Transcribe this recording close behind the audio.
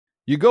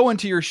You go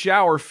into your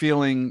shower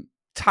feeling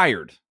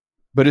tired,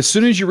 but as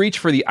soon as you reach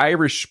for the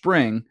Irish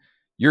Spring,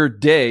 your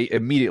day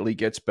immediately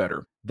gets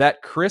better.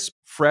 That crisp,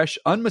 fresh,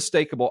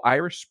 unmistakable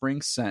Irish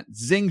Spring scent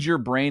zings your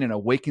brain and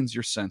awakens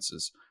your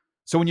senses.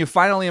 So when you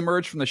finally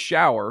emerge from the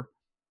shower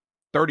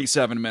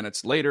 37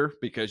 minutes later,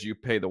 because you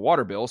pay the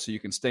water bill so you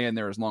can stay in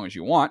there as long as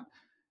you want,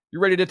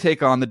 you're ready to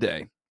take on the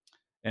day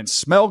and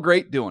smell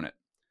great doing it.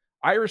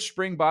 Irish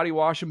Spring Body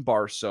Wash and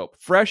Bar Soap.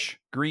 Fresh,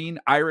 green,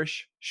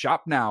 Irish.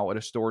 Shop now at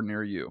a store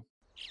near you.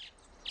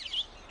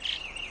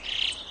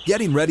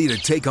 Getting ready to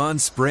take on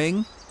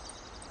spring?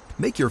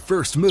 Make your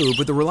first move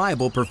with the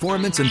reliable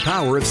performance and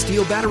power of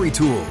Steel battery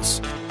tools.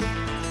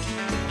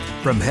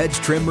 From hedge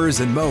trimmers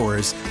and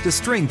mowers to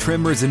string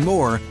trimmers and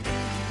more,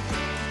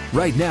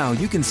 right now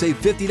you can save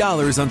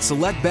 $50 on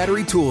select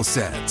battery tool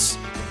sets.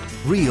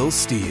 Real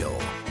Steel.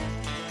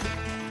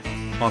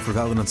 Offer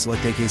valid on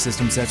select AK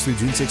system sets through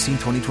June 16,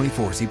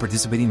 2024. See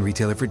participating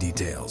retailer for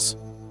details.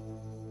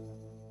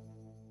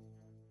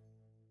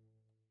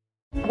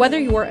 Whether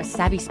you're a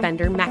savvy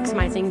spender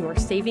maximizing your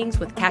savings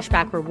with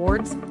cashback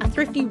rewards, a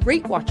thrifty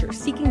rate watcher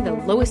seeking the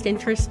lowest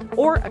interest,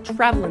 or a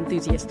travel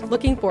enthusiast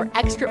looking for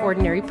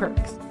extraordinary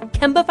perks,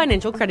 Kemba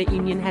Financial Credit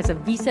Union has a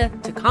visa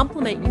to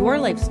complement your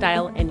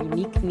lifestyle and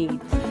unique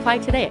needs. Apply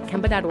today at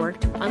Kemba.org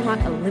to unlock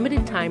a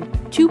limited time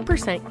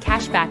 2%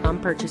 cash back on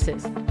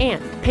purchases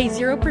and pay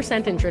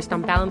 0% interest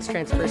on balance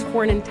transfers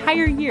for an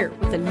entire year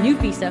with a new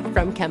visa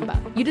from Kemba.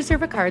 You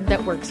deserve a card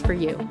that works for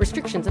you.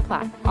 Restrictions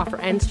apply. Offer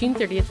ends June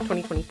 30th,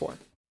 2024.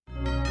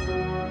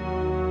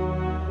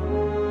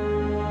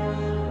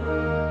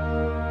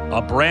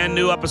 A brand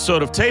new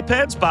episode of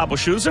Tapeheads. Bob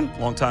Wischusen,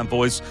 longtime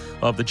voice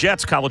of the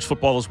Jets, college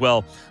football as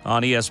well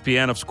on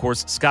ESPN. Of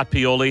course, Scott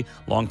Pioli,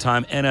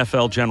 longtime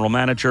NFL general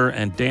manager,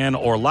 and Dan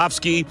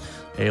Orlovsky,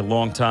 a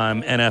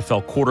longtime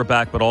NFL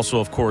quarterback, but also,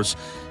 of course,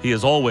 he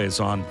is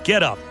always on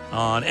Get Up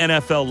on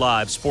NFL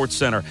Live, Sports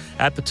Center,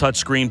 at the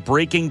touchscreen,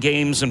 breaking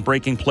games and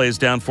breaking plays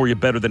down for you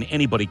better than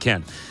anybody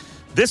can.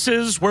 This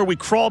is where we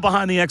crawl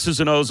behind the X's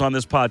and O's on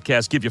this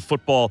podcast, give you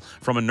football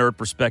from a nerd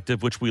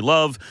perspective, which we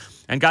love.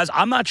 And guys,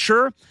 I'm not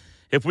sure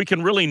if we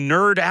can really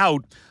nerd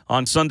out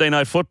on Sunday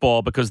Night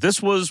Football, because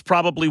this was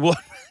probably what,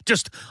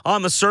 just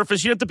on the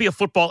surface, you have to be a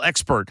football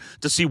expert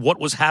to see what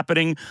was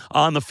happening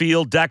on the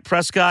field. Dak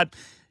Prescott,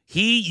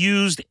 he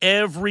used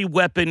every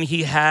weapon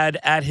he had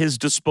at his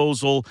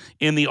disposal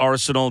in the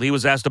arsenal. He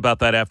was asked about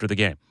that after the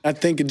game. I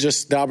think it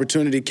just the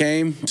opportunity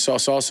came. Saw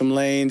some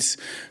lanes,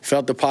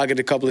 felt the pocket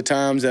a couple of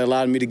times that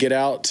allowed me to get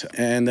out.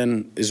 And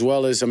then as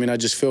well as, I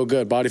just feel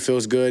good. Body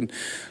feels good.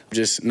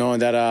 Just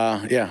knowing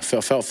that,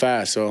 felt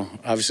fast. So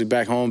obviously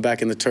back home,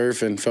 back in the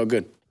turf, and felt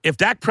good. If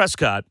Dak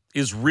Prescott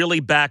is really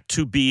back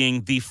to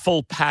being the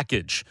full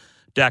package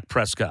Dak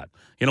Prescott,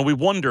 we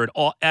wondered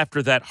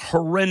after that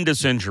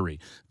horrendous injury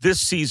this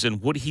season,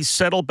 would he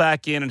settle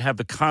back in and have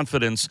the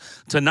confidence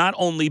to not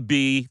only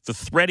be the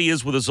threat he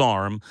is with his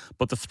arm,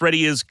 but the threat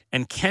he is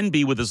and can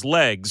be with his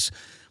legs?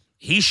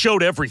 He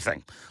showed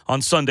everything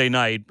on Sunday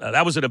night.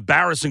 That was an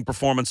embarrassing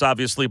performance,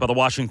 obviously, by the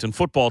Washington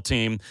football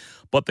team.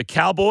 But the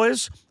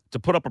Cowboys, to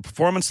put up a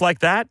performance like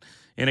that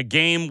in a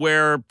game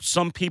where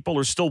some people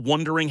are still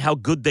wondering how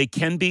good they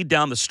can be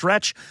down the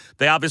stretch.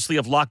 They obviously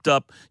have locked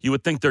up, you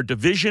would think, their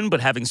division. But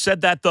having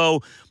said that,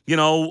 though,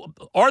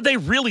 are they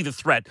really the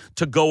threat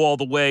to go all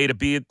the way to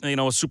be,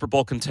 a Super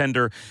Bowl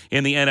contender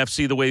in the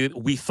NFC the way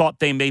we thought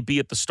they may be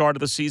at the start of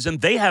the season?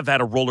 They have had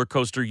a roller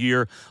coaster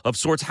year of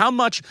sorts. How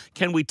much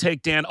can we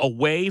take, Dan,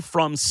 away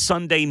from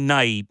Sunday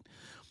night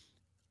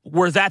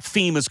where that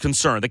theme is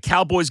concerned? The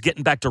Cowboys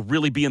getting back to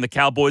really being the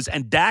Cowboys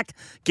and Dak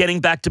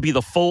getting back to be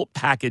the full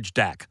package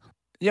Dak.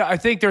 Yeah, I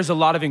think there's a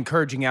lot of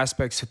encouraging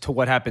aspects to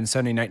what happened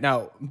Sunday night.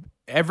 Now,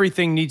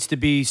 everything needs to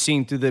be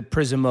seen through the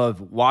prism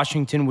of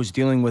Washington was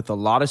dealing with a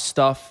lot of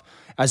stuff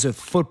as a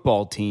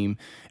football team,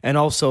 and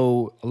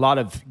also a lot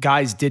of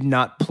guys did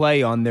not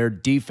play on their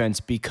defense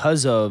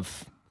because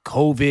of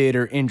COVID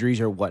or injuries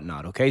or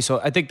whatnot, okay?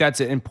 So I think that's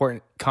an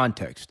important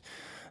context.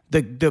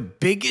 The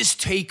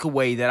biggest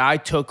takeaway that I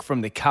took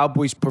from the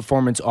Cowboys'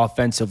 performance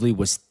offensively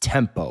was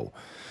tempo.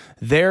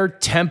 Their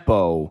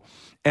tempo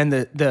and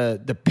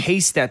the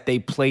pace that they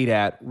played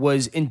at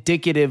was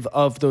indicative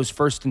of those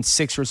first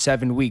 6 or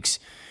 7 weeks.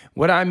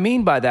 What I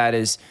mean by that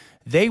is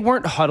they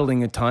weren't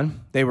huddling a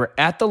ton. They were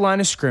at the line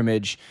of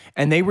scrimmage,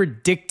 and they were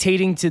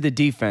dictating to the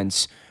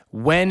defense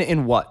when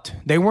and what.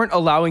 They weren't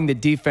allowing the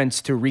defense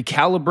to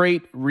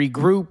recalibrate,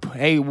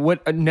 regroup,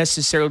 what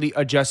necessarily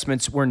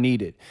adjustments were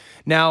needed.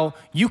 Now,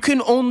 you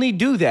can only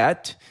do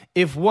that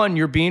if, 1,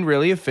 you're being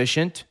really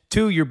efficient,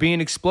 2, you're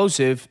being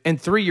explosive,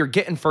 and 3, you're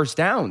getting first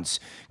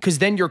downs, because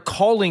then you're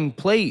calling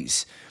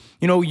plays.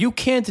 You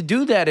can't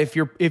do that if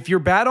you're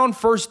bad on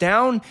first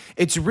down.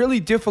 It's really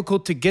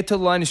difficult to get to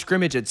the line of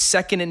scrimmage at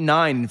 2nd and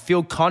 9 and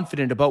feel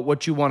confident about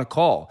what you want to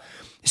call,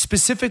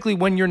 specifically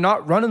when you're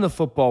not running the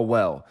football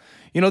well.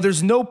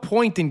 There's no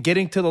point in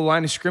getting to the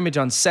line of scrimmage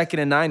on 2nd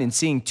and 9 and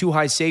seeing 2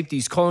 high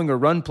safeties calling a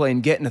run play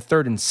and getting a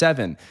 3rd and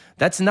 7.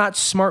 That's not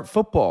smart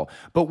football.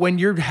 But when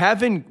you're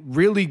having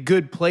really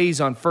good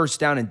plays on 1st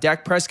down and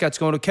Dak Prescott's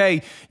going,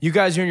 okay, you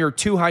guys are in your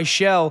 2 high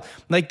shell.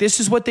 Like, this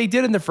is what they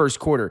did in the first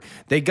quarter.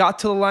 They got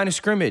to the line of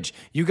scrimmage.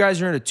 You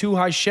guys are in a 2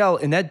 high shell,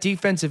 and that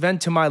defensive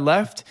end to my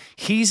left,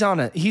 he's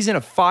in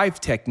a 5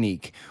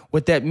 technique.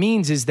 What that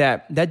means is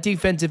that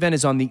defensive end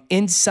is on the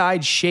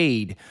inside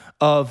shade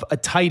of a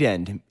tight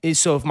end.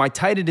 So if my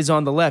tight end is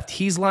on the left,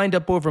 he's lined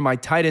up over my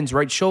tight end's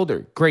right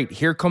shoulder. Great.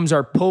 Here comes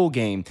our pull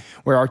game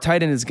where our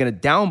tight end is going to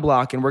down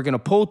block and we're going to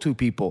pull 2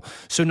 people.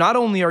 So not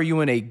only are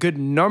you in a good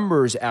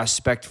numbers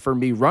aspect for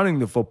me running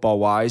the football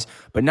wise,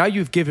 but now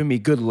you've given me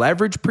good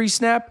leverage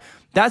pre-snap.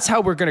 That's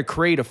how we're going to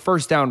create a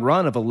 1st down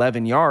run of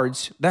 11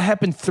 yards. That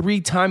happened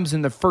 3 times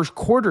in the first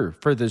quarter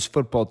for this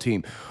football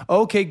team.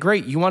 Okay,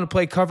 great. You want to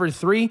play cover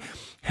 3?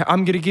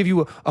 I'm going to give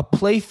you a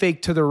play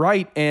fake to the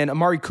right, and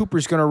Amari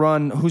Cooper's going to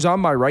run, who's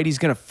on my right. He's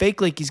going to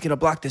fake like he's going to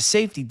block the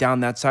safety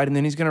down that side, and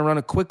then he's going to run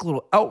a quick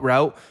little out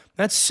route.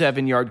 That's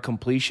 7-yard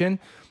completion.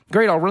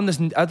 Great, I'll run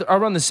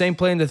the same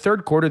play in the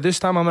 3rd quarter. This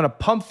time I'm going to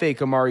pump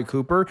fake Amari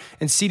Cooper,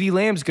 and CeeDee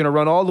Lamb's going to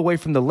run all the way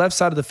from the left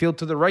side of the field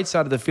to the right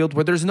side of the field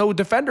where there's no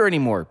defender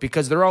anymore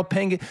because they're all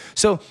paying it.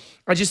 So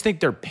I just think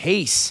their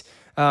pace,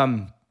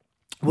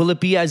 will it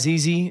be as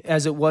easy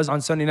as it was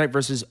on Sunday night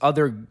versus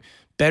other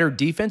better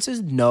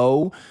defenses?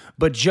 No,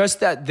 but just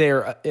that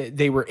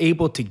they were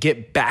able to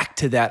get back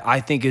to that, I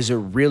think, is a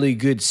really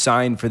good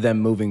sign for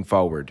them moving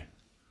forward.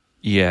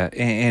 Yeah,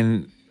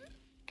 and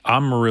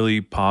I'm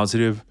really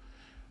positive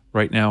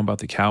right now about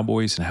the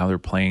Cowboys and how they're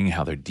playing,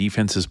 how their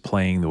defense is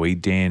playing, the way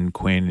Dan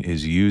Quinn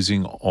is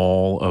using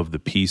all of the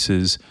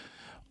pieces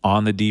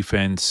on the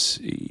defense,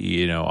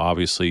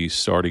 obviously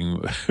starting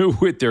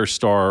with their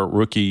star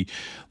rookie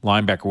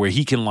linebacker where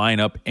he can line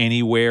up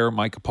anywhere,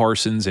 Micah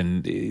Parsons,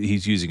 and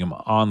he's using him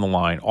on the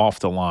line, off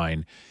the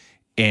line.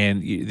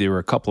 And there were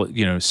a couple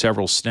of,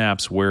 several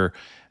snaps where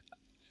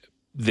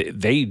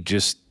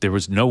there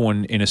was no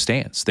one in a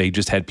stance. They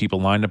just had people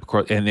lined up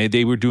across, and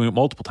they were doing it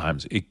multiple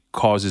times. It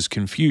causes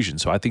confusion.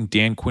 So I think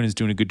Dan Quinn is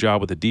doing a good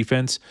job with the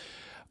defense.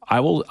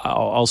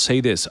 I'll say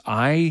this.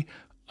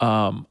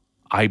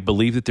 I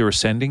believe that they're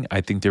ascending.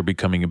 I think they're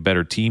becoming a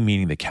better team,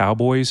 meaning the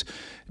Cowboys.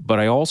 But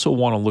I also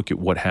want to look at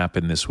what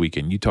happened this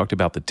weekend. You talked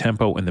about the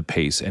tempo and the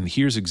pace, and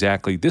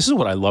this is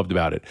what I loved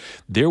about it.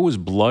 There was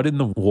blood in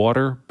the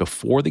water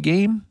before the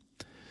game,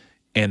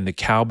 and the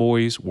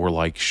Cowboys were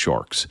like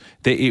sharks.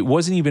 It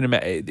wasn't even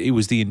it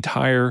was the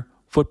entire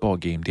football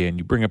game, Dan.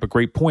 You bring up a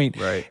great point.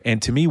 Right. And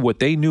to me, what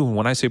they knew, and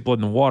when I say blood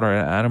in the water,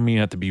 I don't mean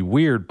that to be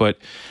weird, but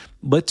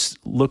let's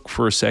look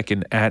for a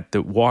second at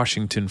the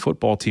Washington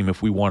football team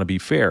if we want to be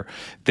fair.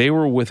 They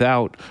were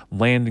without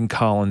Landon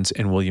Collins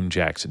and William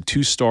Jackson,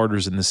 2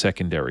 starters in the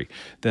secondary.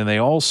 Then they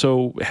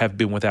also have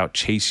been without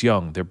Chase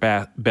Young, their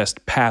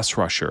best pass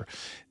rusher.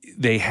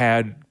 They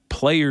had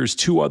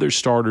 2 other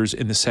starters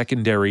in the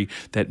secondary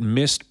that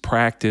missed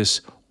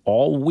practice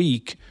all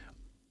week.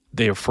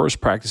 Their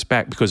first practice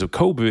back because of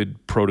COVID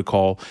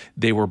protocol,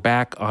 they were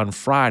back on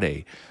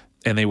Friday,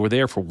 and they were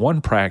there for 1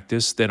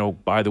 practice. Then, oh,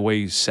 by the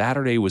way,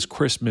 Saturday was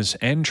Christmas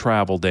and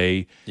travel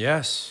day.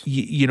 Yes.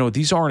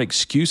 These aren't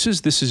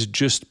excuses. This is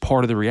just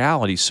part of the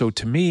reality. So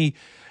to me,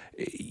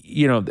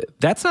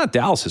 that's not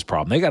Dallas's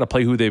problem. They got to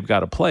play who they've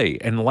got to play.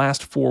 And the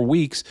last 4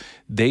 weeks,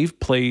 they've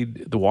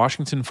played the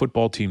Washington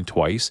football team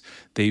twice.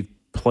 They've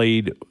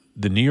played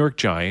the New York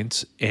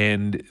Giants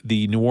and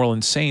the New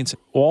Orleans Saints.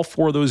 All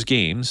 4 of those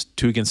games,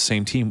 2 against the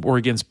same team, were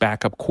against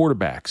backup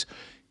quarterbacks.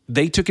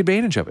 They took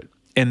advantage of it,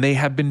 and they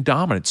have been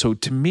dominant. So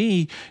to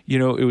me,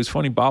 it was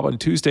funny, Bob, on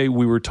Tuesday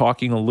we were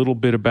talking a little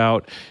bit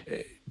about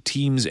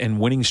teams and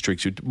winning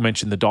streaks. You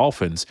mentioned the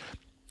Dolphins.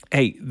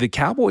 Hey, the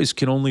Cowboys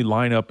can only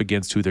line up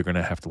against who they're going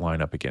to have to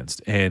line up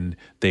against. And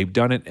they've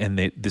done it, and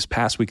this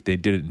past week they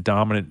did it in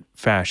dominant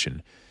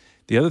fashion.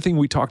 The other thing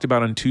we talked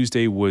about on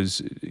Tuesday was,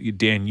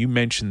 Dan, you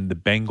mentioned the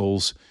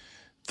Bengals'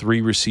 3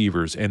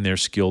 receivers and their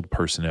skilled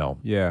personnel.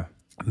 Yeah.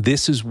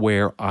 This is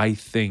where I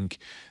think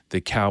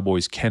the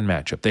Cowboys can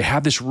match up. They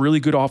have this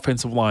really good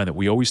offensive line that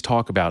we always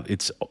talk about.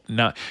 It's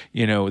not,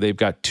 they've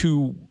got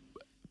 2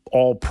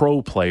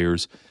 all-pro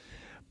players.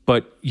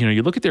 But,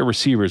 you look at their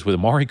receivers with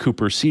Amari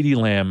Cooper, CeeDee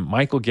Lamb,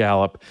 Michael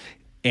Gallup,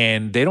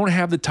 and they don't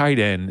have the tight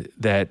end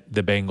that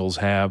the Bengals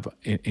have,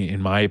 in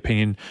my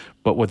opinion.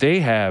 But what they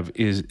have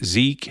is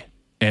Zeke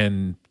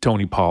and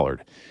Tony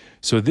Pollard.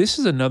 So this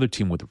is another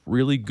team with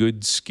really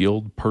good,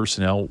 skilled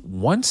personnel.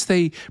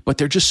 But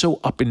they're just so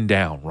up and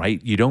down, right?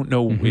 You don't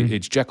know,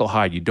 It's Jekyll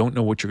Hyde. You don't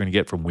know what you're going to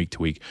get from week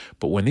to week.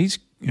 But when these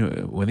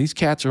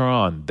cats are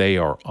on, they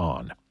are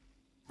on.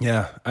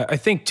 Yeah, I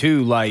think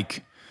too,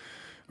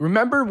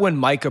 remember when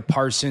Micah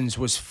Parsons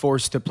was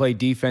forced to play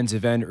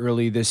defensive end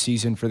early this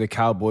season for the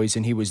Cowboys,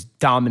 and he was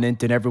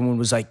dominant, and everyone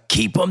was like,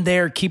 keep him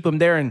there.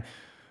 And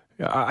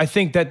I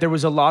think that there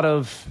was a lot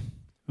of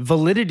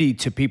validity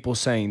to people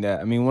saying that.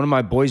 I mean, one of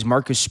my boys,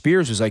 Marcus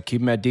Spears, was like,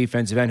 keep him at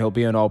defensive end. He'll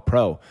be an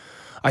all-pro.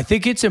 I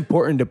think it's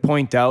important to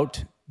point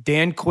out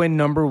Dan Quinn,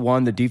 number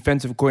one, the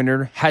defensive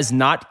coordinator, has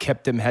not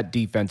kept him at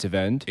defensive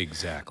end.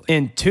 Exactly.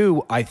 And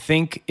two, I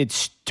think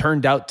it's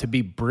turned out to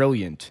be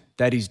brilliant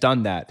that he's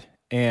done that.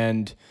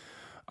 And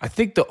I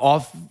think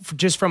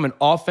just from an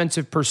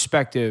offensive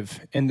perspective,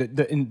 and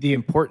the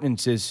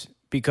importance is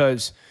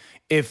because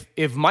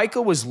if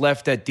Micah was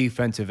left at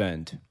defensive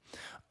end,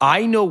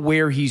 I know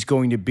where he's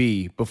going to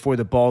be before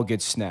the ball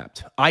gets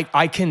snapped.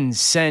 I can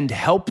send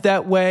help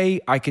that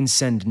way. I can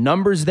send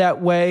numbers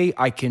that way.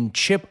 I can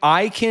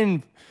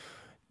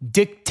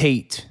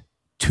dictate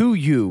to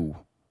you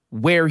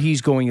where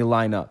he's going to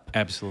line up.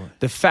 Absolutely.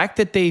 The fact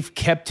that they've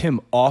kept him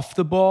off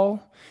the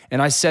ball,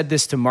 and I said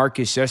this to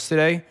Marcus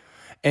yesterday,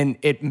 and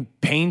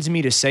it pains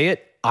me to say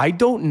it, I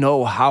don't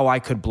know how I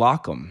could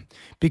block him.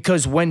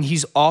 Because when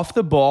he's off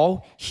the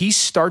ball, he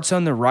starts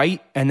on the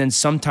right and then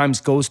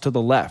sometimes goes to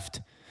the left.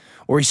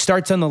 Or he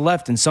starts on the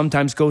left and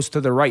sometimes goes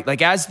to the right.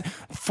 Like as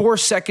 4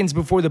 seconds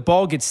before the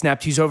ball gets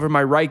snapped, he's over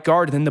my right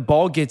guard, and then the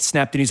ball gets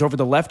snapped and he's over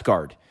the left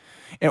guard.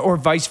 Or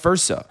vice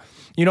versa.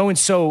 And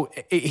so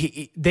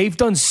they've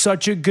done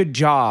such a good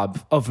job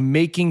of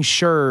making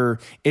sure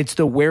it's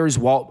the where's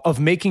Walt, of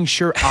making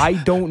sure I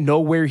don't know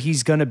where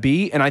he's going to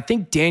be. And I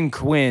think Dan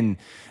Quinn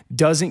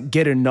doesn't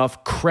get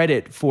enough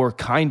credit for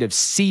kind of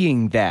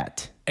seeing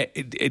that.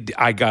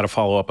 I got to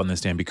follow up on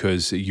this, Dan,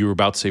 because you were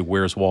about to say,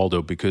 where's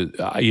Waldo? Because,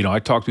 I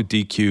talked with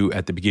DQ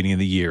at the beginning of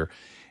the year,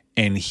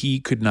 and he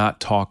could not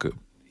talk.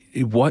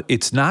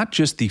 It's not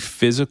just the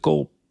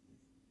physical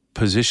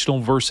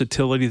positional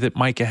versatility that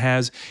Micah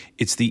has,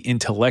 it's the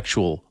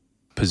intellectual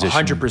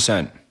position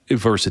 100%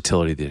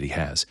 versatility that he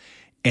has.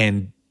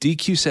 And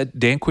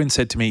Dan Quinn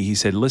said to me, he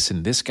said,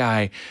 listen, this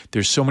guy,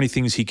 there's so many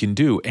things he can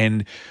do.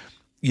 And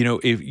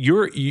if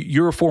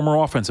you're a former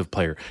offensive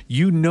player,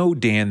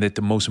 Dan, that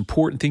the most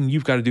important thing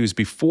you've got to do is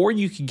before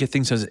you can get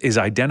things is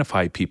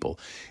identify people.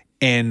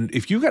 And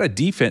if you've got a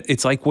defense,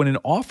 it's like when an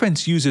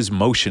offense uses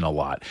motion a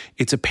lot,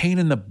 it's a pain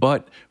in the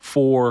butt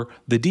for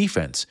the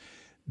defense.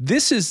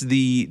 This is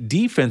the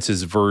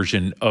defense's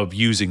version of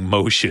using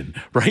motion,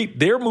 right?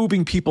 They're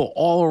moving people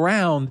all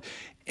around,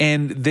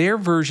 and their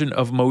version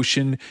of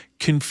motion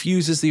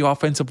confuses the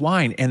offensive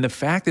line. And the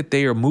fact that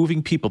they are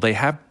moving people, they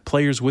have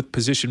players with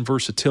position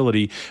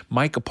versatility,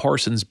 Micah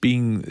Parsons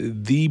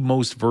being the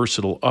most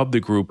versatile of the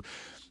group,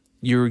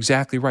 you're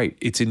exactly right.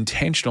 It's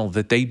intentional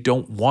that they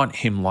don't want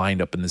him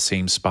lined up in the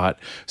same spot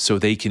so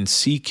they can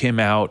seek him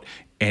out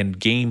and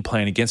game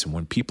plan against him.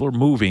 When people are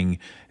moving,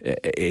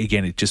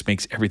 again, it just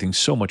makes everything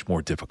so much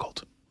more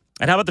difficult.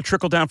 And how about the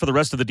trickle down for the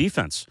rest of the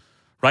defense,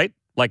 right?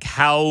 Like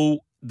how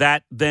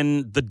that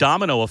then the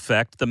domino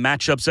effect, the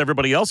matchups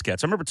everybody else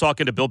gets. I remember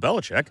talking to Bill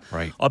Belichick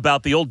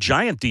about the old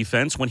Giant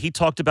defense when he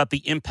talked about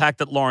the impact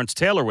that Lawrence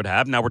Taylor would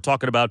have. Now we're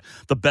talking about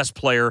the best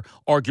player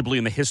arguably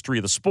in the history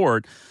of the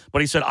sport.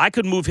 But he said, I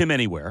could move him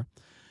anywhere.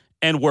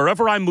 And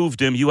wherever I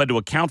moved him, you had to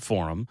account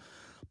for him.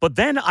 But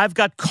then I've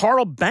got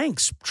Carl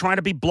Banks trying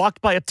to be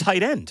blocked by a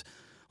tight end.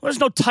 Well, there's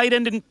no tight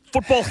end in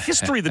football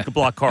history that could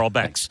block Carl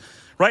Banks,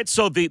 right?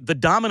 So the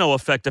domino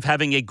effect of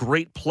having a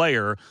great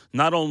player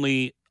not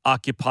only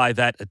occupy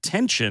that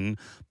attention,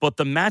 but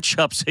the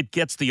matchups it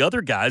gets the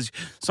other guys.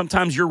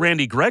 Sometimes you're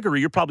Randy Gregory.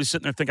 You're probably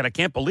sitting there thinking, I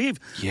can't believe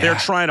they're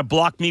trying to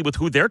block me with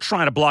who they're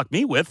trying to block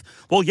me with.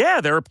 Well,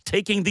 yeah, they're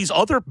taking these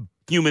other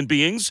human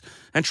beings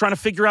and trying to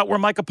figure out where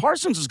Micah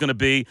Parsons is going to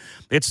be.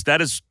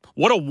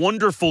 What a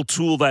wonderful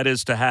tool that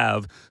is to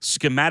have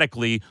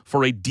schematically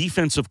for a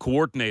defensive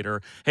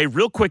coordinator. Hey,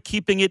 real quick,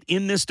 keeping it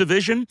in this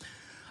division,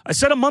 I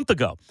said a month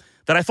ago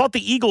that I thought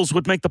the Eagles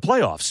would make the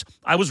playoffs.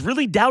 I was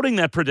really doubting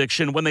that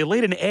prediction when they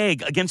laid an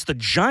egg against the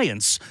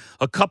Giants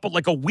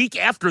a week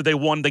after they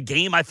won the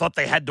game I thought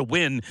they had to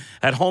win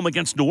at home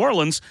against New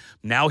Orleans.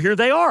 Now here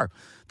they are.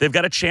 They've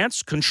got a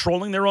chance,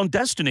 controlling their own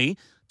destiny,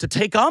 to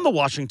take on the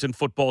Washington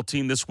football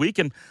team this week.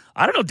 And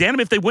I don't know, Dan,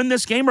 if they win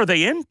this game, are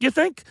they in, you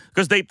think?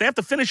 Because they have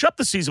to finish up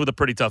the season with a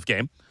pretty tough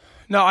game.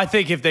 No, I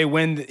think if they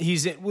win,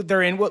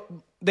 they're in.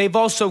 They've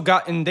also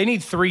they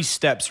need 3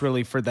 steps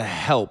really for the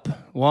help.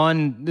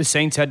 1, the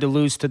Saints had to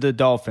lose to the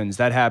Dolphins.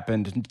 That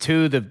happened.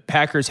 2, the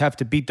Packers have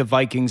to beat the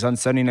Vikings on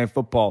Sunday Night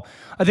Football.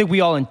 I think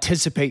we all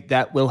anticipate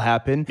that will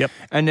happen. Yep.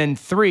 And then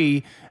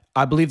 3,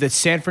 I believe the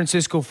San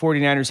Francisco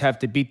 49ers have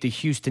to beat the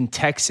Houston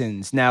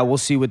Texans. Now, we'll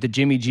see with the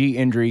Jimmy G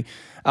injury.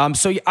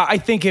 So I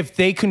think if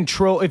they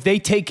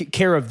take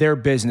care of their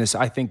business,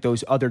 I think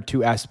those other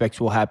 2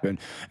 aspects will happen.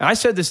 And I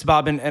said this,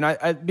 Bob, and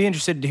I'd be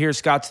interested to hear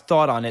Scott's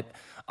thought on it.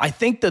 I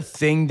think the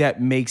thing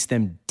that makes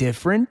them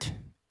different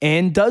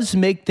and does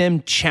make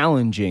them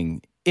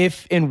challenging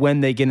if and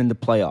when they get in the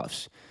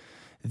playoffs,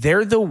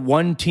 they're the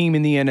one team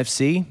in the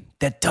NFC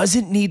that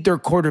doesn't need their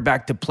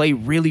quarterback to play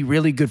really,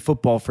 really good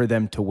football for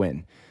them to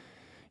win.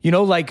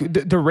 Like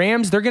the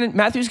Rams,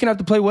 Matthew's going to have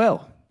to play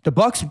well. The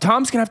Bucs,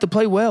 Tom's going to have to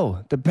play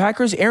well. The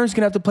Packers, Aaron's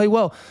going to have to play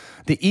well.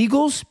 The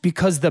Eagles,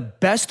 because the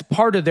best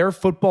part of their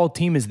football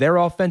team is their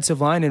offensive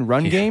line and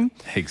run game.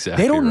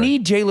 Exactly. They don't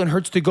need Jalen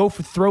Hurts to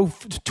throw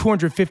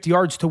 250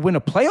 yards to win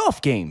a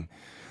playoff game.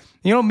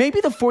 You know, maybe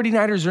the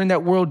 49ers are in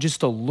that world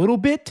just a little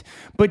bit,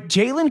 but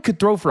Jalen could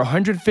throw for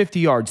 150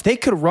 yards. They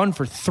could run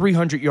for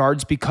 300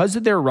 yards because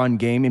of their run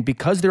game and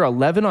because their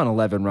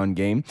 11-on-11 run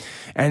game.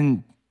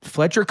 And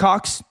Fletcher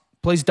Cox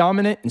plays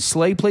dominant and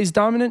Slay plays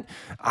dominant.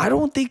 I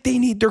don't think they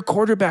need their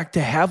quarterback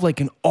to have like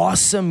an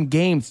awesome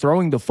game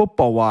throwing the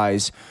football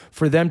wise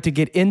for them to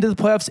get into the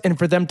playoffs and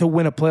for them to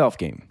win a playoff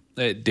game.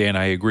 Dan,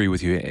 I agree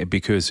with you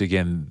because,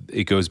 again,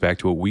 it goes back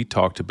to what we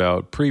talked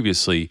about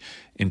previously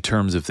in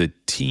terms of the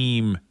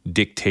team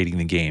dictating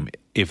the game.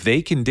 If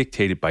they can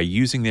dictate it by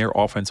using their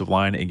offensive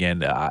line,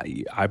 again,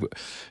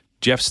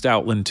 Jeff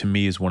Stoutland, to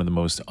me, is one of the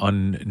most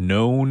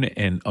unknown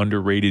and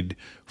underrated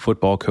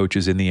football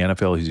coaches in the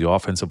NFL. He's the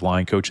offensive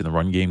line coach and the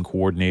run game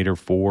coordinator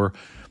for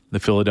the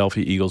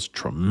Philadelphia Eagles.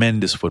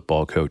 Tremendous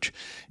football coach.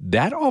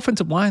 That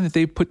offensive line that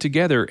they've put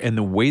together and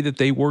the way that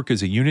they work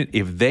as a unit,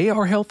 if they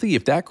are healthy,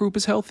 if that group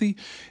is healthy,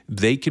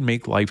 they can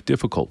make life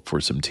difficult for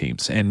some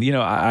teams. And,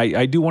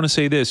 I do want to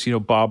say this,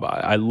 Bob,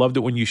 I loved it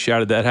when you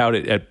shouted that out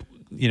at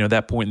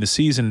that point in the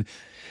season,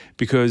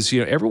 because,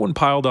 everyone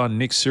piled on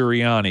Nick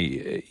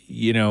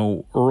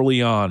Sirianni,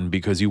 early on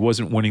because he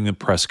wasn't winning the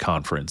press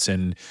conference.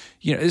 And,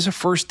 this is the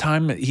first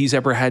time he's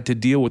ever had to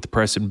deal with the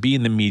press and be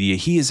in the media.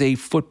 He is a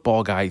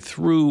football guy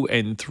through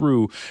and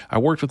through. I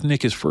worked with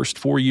Nick his first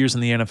 4 years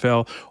in the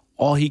NFL.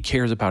 All he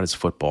cares about is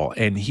football,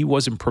 and he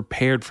wasn't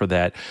prepared for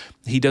that.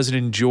 He doesn't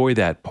enjoy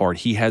that part.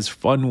 He has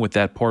fun with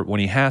that part when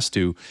he has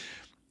to.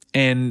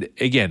 And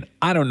again,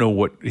 I don't know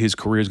what his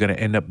career is going to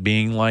end up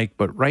being like,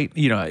 but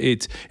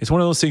it's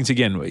one of those things.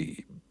 Again,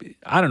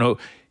 I don't know.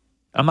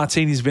 I'm not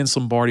saying he's Vince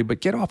Lombardi,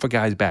 but get off a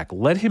guy's back.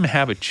 Let him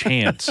have a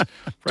chance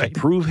to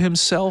prove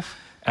himself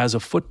as a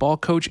football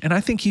coach. And I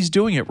think he's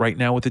doing it right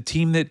now with a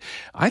team that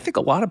I think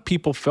a lot of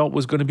people felt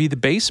was going to be the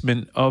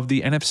basement of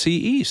the NFC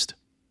East.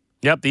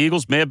 Yep, the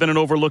Eagles may have been an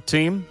overlooked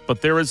team,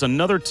 but there is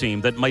another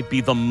team that might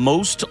be the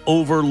most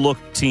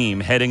overlooked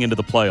team heading into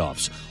the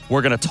playoffs.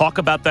 We're going to talk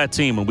about that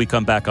team when we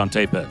come back on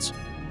Tapeheads.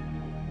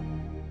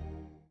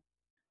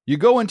 You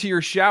go into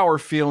your shower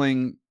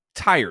feeling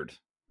tired,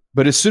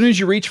 but as soon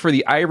as you reach for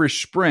the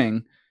Irish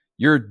Spring,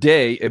 your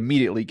day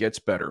immediately gets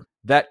better.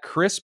 That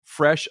crisp,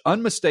 fresh,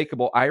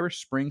 unmistakable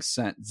Irish Spring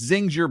scent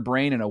zings your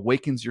brain and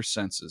awakens your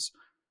senses.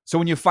 So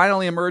when you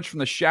finally emerge from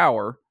the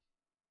shower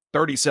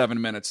 37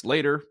 minutes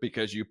later,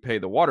 because you pay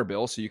the water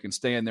bill so you can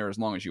stay in there as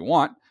long as you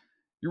want,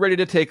 you're ready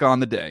to take on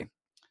the day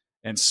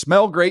and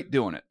smell great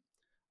doing it.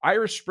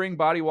 Irish Spring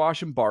Body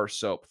Wash and Bar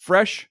Soap.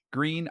 Fresh,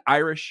 green,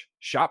 Irish.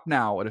 Shop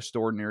now at a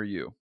store near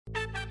you.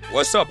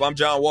 What's up? I'm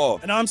John Wall.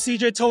 And I'm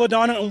CJ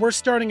Toledano, and we're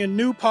starting a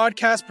new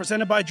podcast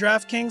presented by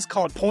DraftKings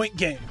called Point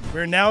Game.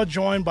 We're now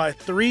joined by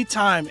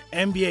 3-time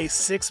NBA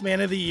Sixth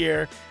Man of the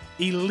Year,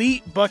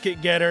 elite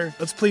bucket getter.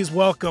 Let's please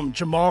welcome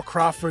Jamal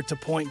Crawford to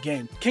Point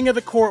Game. King of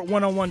the Court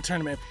one-on-one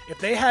tournament. If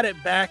they had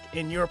it back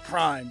in your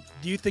prime,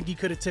 do you think you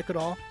could have took it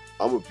all?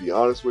 I'm going to be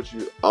honest with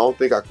you. I don't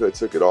think I could have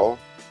took it all,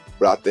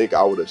 but I think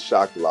I would have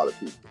shocked a lot of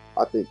people.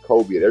 I think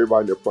Kobe and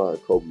everybody in their prime,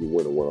 Kobe would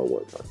win a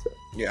one-on-one contest.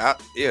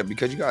 Yeah,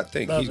 because you got to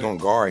think, he's going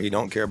to guard. He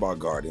don't care about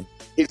guarding.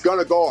 He's going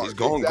to guard. He's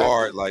going to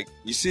guard. Like,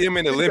 you see him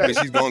in the Olympics,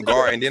 he's going to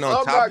guard. And then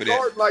on top of that.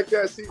 I'm not like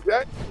that,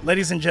 CJ.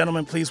 Ladies and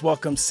gentlemen, please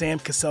welcome Sam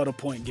Cassell to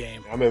Point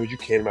Game. I remember you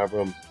came to my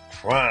room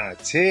crying,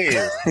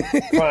 tears,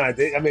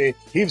 crying. I mean,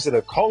 he was in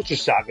a culture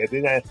shock. And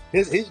then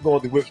he's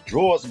going through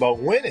withdrawals about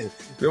winning.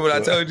 Remember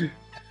what I told you?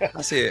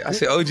 I said,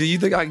 OG, you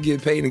think I can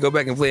get paid and go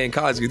back and play in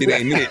college because it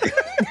ain't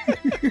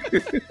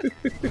it?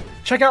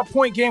 Check out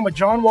Point Game with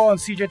John Wall and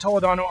CJ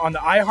Toledano on the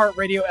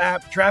iHeartRadio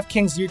app,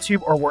 DraftKings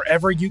YouTube, or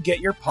wherever you get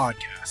your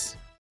podcasts.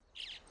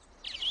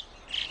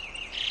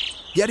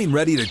 Getting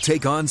ready to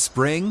take on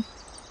spring?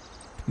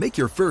 Make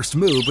your first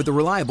move with the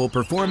reliable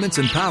performance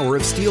and power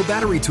of Steel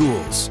battery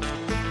tools.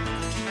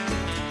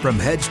 From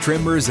hedge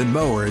trimmers and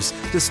mowers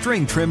to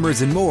string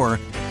trimmers and more,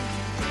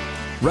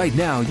 right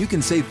now you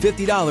can save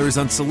 $50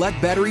 on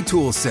select battery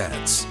tool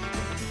sets.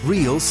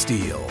 Real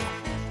Steel.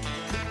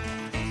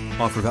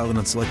 Offer valid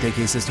on select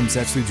AK system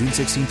sets through June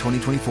 16,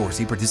 2024.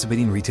 See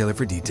participating retailer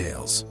for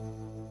details.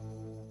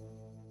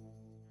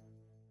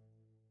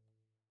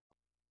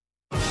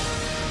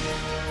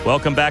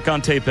 Welcome back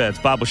on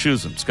Tapeheads. Bob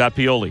Wischusen, Scott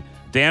Pioli,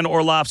 Dan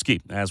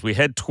Orlovsky, as we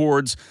head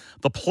towards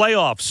the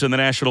playoffs in the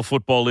National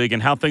Football League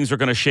and how things are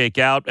going to shake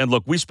out. And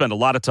look, we spend a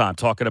lot of time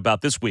talking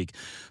about this week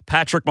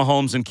Patrick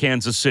Mahomes in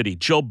Kansas City,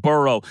 Joe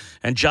Burrow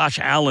and Josh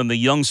Allen, the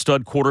young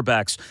stud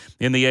quarterbacks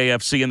in the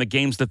AFC and the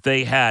games that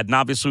they had. And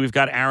obviously we've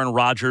got Aaron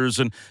Rodgers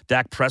and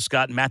Dak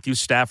Prescott, Matthew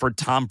Stafford,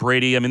 Tom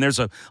Brady. I mean, there's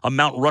a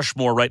Mount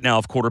Rushmore right now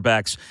of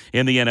quarterbacks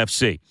in the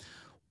NFC.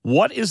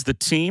 What is the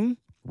team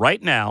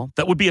right now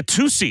that would be a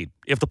 2 seed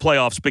if the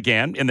playoffs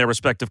began in their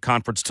respective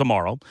conference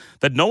tomorrow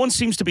that no one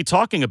seems to be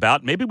talking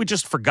about? Maybe we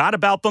just forgot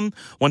about them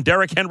when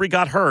Derrick Henry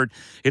got hurt.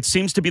 It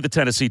seems to be the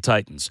Tennessee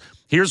Titans.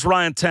 Here's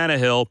Ryan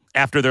Tannehill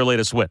after their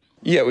latest win.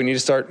 Yeah, we need to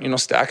start,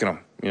 stacking them.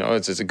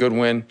 It's a good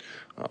win,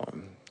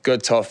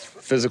 good, tough,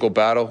 physical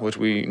battle, which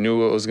we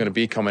knew it was going to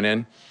be coming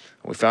in.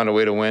 We found a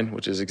way to win,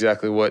 which is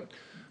exactly what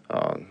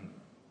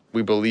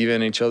we believe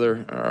in each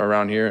other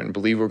around here and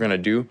believe we're going to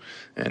do.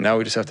 And now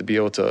we just have to be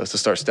able to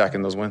start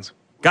stacking those wins.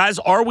 Guys,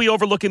 are we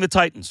overlooking the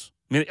Titans?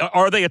 I mean,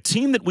 are they a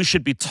team that we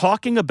should be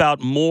talking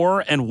about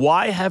more? And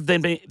why have they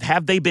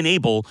been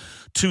able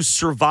to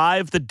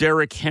survive the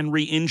Derrick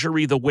Henry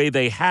injury the way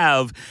they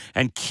have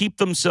and keep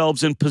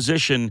themselves in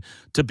position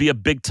to be a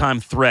big-time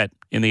threat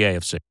in the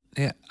AFC?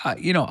 Yeah,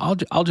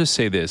 I'll just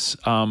say this.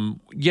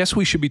 Yes,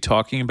 we should be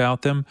talking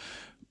about them.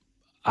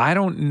 I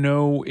don't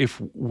know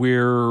if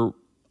we're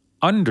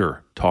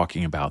under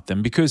talking about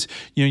them because,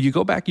 you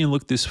go back and you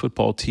look at this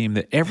football team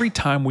that every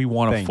time we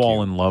want to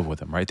fall in love with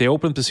them, right? They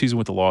opened up the season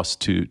with a loss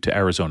to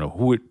Arizona,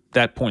 who at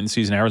that point in the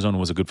season, Arizona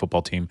was a good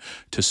football team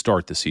to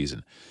start the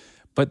season.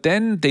 But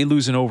then they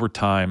lose in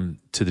overtime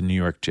to the New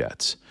York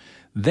Jets.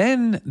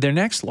 Then their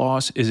next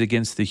loss is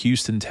against the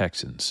Houston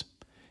Texans.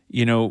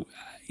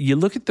 You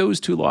look at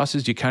those two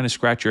losses, you kind of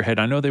scratch your head.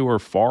 I know they were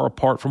far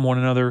apart from one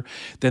another.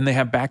 Then they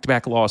have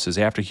back-to-back losses.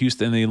 After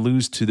Houston, they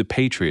lose to the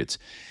Patriots.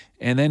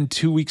 And then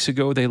 2 weeks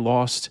ago, they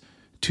lost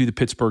to the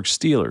Pittsburgh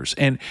Steelers.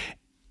 And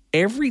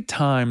every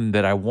time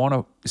that I want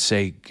to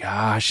say,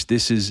 gosh,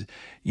 this is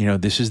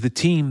the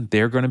team,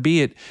 they're going to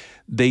be it,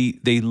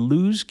 they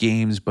lose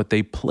games, but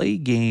they play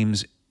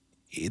games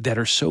that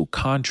are so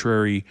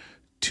contrary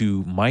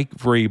to Mike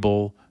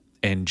Vrabel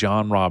and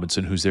John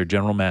Robinson, who's their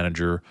general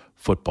manager,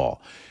 football.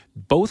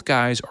 Both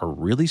guys are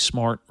really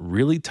smart,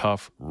 really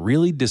tough,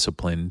 really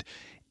disciplined,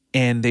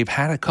 and they've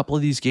had a couple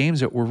of these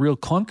games that were real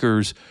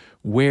clunkers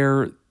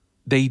where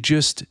they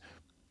just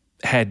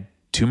had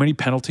too many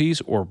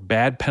penalties or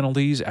bad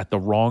penalties at the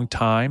wrong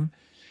time,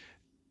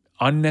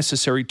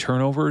 unnecessary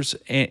turnovers.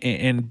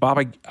 And Bob,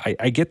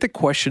 I get the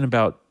question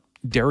about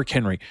Derrick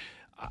Henry.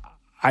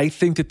 I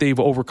think that they've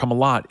overcome a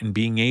lot in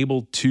being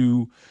able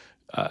to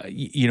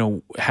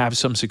have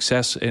some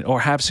success or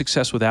have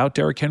success without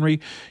Derrick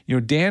Henry.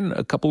 Dan,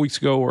 a couple weeks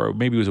ago, or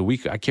maybe it was a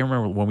week, I can't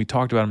remember when we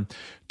talked about him,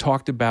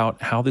 talked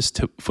about how this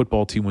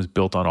football team was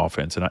built on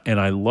offense. And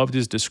I loved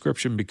his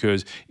description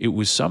because it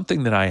was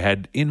something that I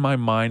had in my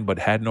mind but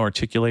hadn't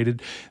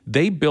articulated.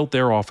 They built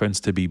their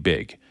offense to be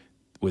big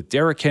with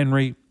Derrick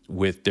Henry,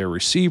 with their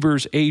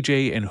receivers,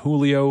 AJ and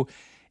Julio,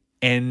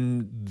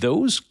 and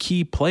those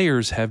key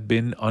players have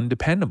been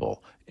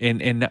undependable.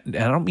 And I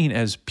don't mean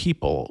as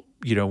people,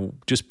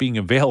 just being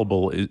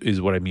available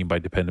is what I mean by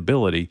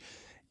dependability.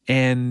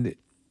 And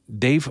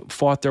they've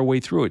fought their way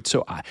through it.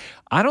 So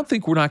I don't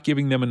think we're not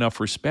giving them enough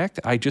respect.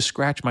 I just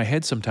scratch my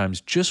head sometimes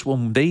just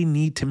when they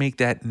need to make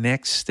that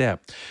next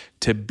step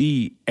to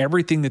be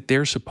everything that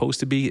they're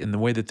supposed to be in the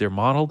way that they're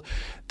modeled,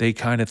 they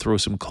kind of throw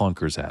some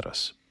clunkers at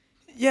us.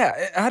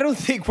 Yeah, I don't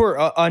think we're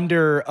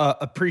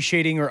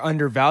appreciating or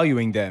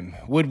undervaluing them.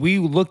 Would we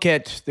look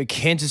at the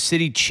Kansas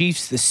City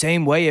Chiefs the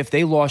same way if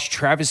they lost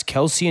Travis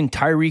Kelce and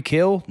Tyreek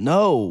Hill?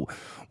 No.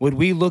 Would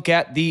we look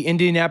at the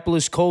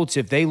Indianapolis Colts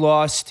if they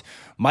lost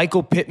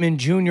Michael Pittman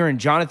Jr. and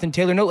Jonathan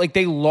Taylor? No,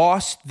 they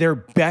lost their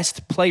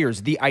best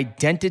players, the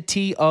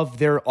identity of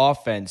their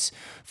offense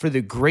for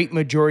the great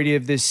majority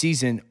of this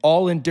season,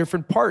 all in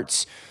different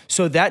parts.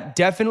 So that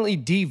definitely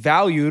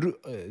devalued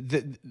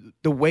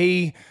the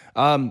way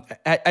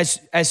as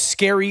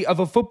scary of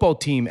a football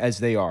team as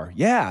they are.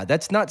 Yeah,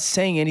 that's not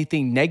saying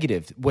anything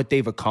negative. What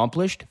they've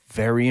accomplished,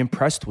 very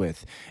impressed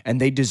with,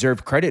 and they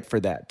deserve credit for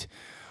that.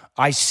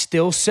 I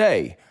still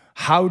say,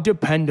 how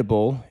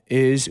dependable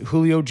is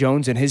Julio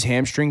Jones and his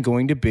hamstring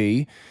going to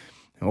be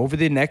over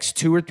the next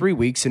 2 or 3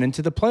 weeks and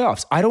into the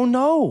playoffs? I don't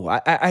know.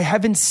 I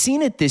haven't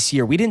seen it this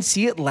year. We didn't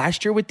see it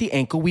last year with the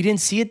ankle. We didn't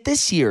see it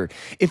this year.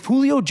 If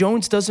Julio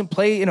Jones doesn't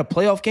play in a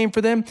playoff game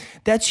for them,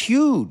 that's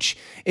huge.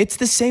 It's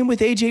the same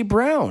with A.J.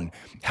 Brown.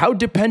 How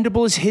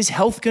dependable is his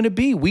health going to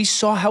be? We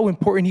saw how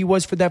important he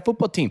was for that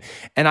football team.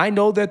 And I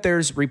know that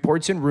there's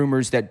reports and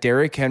rumors that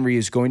Derrick Henry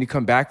is going to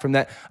come back from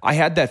that. I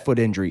had that foot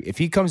injury. If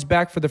he comes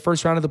back for the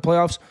first round of the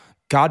playoffs,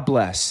 God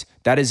bless.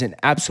 That is an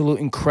absolute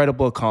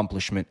incredible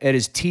accomplishment. It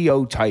is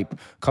T.O. type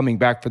coming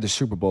back for the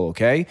Super Bowl,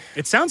 okay?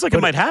 It sounds like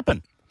it might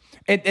happen.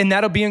 And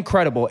that'll be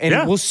incredible.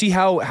 And we'll see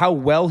how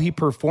well he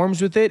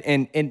performs with it.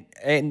 And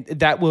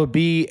that will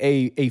be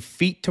a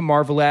feat to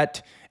marvel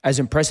at, as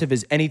impressive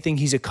as anything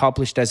he's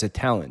accomplished as a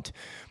talent.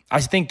 I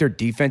think their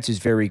defense is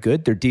very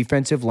good. Their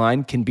defensive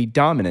line can be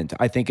dominant.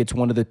 I think it's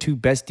one of the 2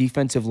 best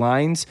defensive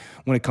lines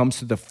when it comes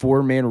to the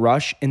 4-man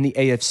rush in the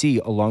AFC,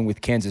 along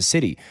with Kansas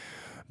City.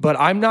 But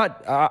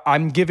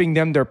I'm giving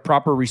them their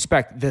proper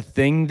respect. The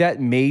thing that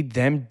made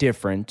them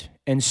different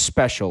and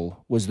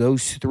special was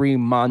those 3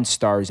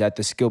 monsters at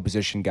the skill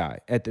position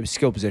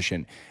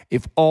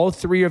If all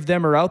 3 of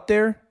them are out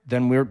there,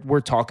 then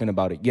we're talking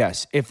about it.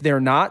 Yes. If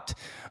they're not,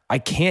 I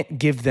can't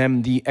give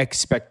them the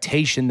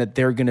expectation that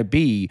they're going to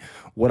be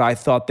what I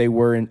thought they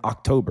were in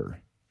October.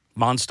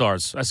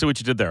 Monstars. I see what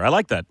you did there. I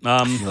like that.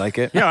 You like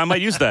it? Yeah, I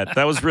might use that.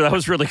 That was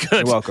really good.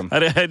 You're welcome. I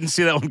didn't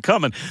see that one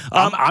coming.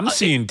 I'm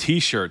seeing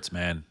T-shirts,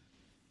 man.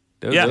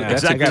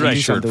 That's exactly right.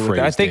 T-shirt phrase,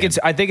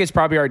 I think it's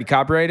probably already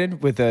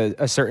copyrighted with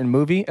a certain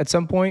movie at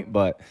some point.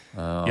 But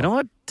you know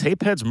what?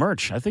 Tapeheads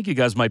merch. I think you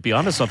guys might be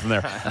onto something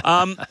there.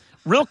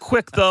 Real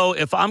quick, though,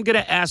 if I'm going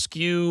to ask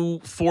you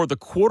for the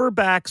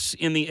quarterbacks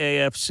in the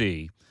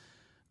AFC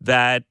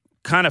that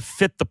kind of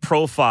fit the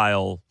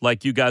profile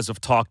like you guys have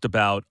talked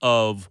about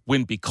of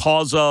win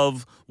because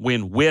of,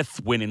 win with,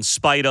 win in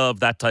spite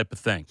of, that type of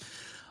thing.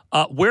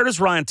 Where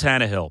does Ryan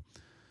Tannehill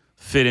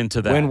fit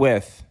into that? Win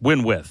with.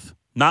 Win with.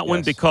 Not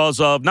win because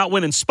of, not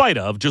win in spite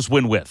of, just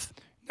win with.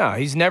 No,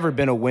 he's never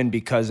been a win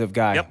because of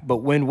guy, but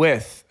win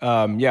with.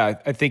 I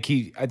think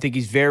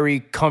he's very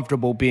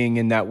comfortable being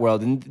in that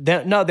world. And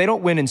they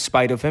don't win in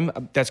spite of him.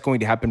 That's going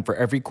to happen for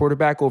every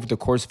quarterback over the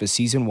course of a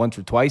season, once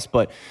or twice.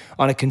 But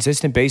on a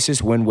consistent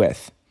basis, win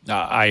with.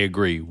 I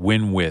agree.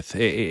 Win with.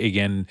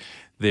 Again,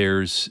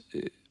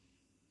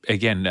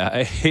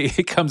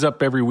 it comes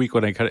up every week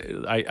when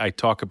I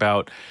talk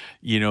about,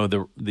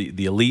 the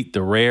elite,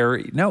 the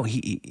rare. No,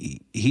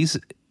 he's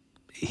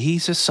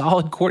a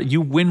solid quarter.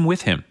 You win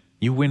with him.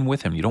 You win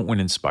with him. You don't win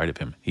in spite of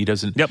him. He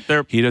doesn't.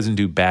 He doesn't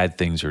do bad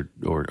things or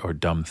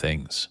dumb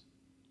things.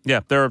 Yeah,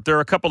 there are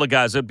a couple of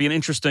guys. It'd be an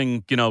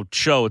interesting,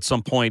 show at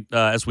some point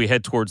as we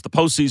head towards the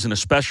postseason,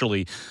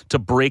 especially to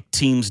break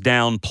teams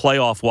down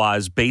playoff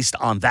wise based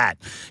on that,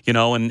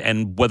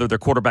 and whether their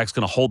quarterback's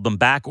going to hold them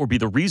back or be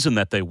the reason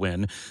that they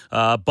win.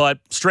 But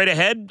straight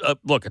ahead,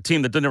 look, a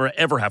team that didn't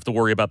ever have to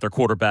worry about their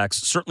quarterbacks.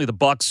 Certainly the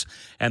Bucs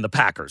and the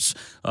Packers.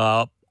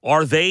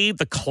 Are they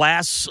the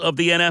class of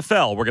the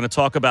NFL? We're going to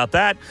talk about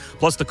that.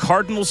 Plus, the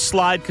Cardinals'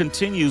 slide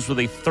continues with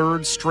a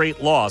third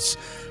straight loss.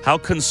 How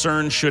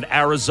concerned should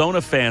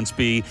Arizona fans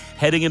be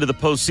heading into the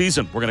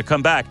postseason? We're going to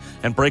come back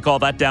and break all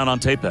that down on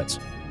Tapeheads.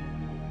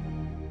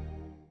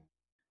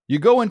 You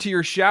go into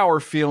your shower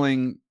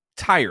feeling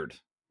tired,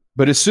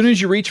 but as soon as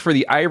you reach for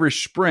the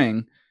Irish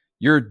Spring,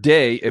 your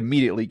day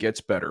immediately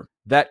gets better.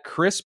 That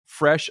crisp,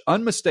 fresh,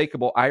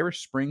 unmistakable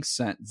Irish Spring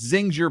scent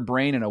zings your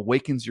brain and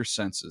awakens your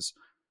senses.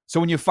 So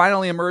when you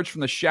finally emerge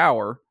from the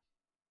shower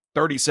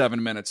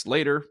 37 minutes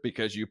later,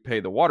 because you pay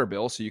the water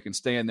bill so you can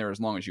stay in there as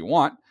long as you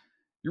want,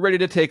 you're ready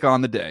to take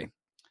on the day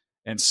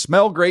and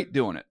smell great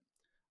doing it.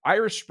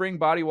 Irish Spring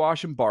Body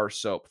Wash and Bar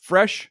Soap.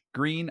 Fresh,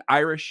 green,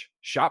 Irish.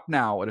 Shop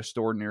now at a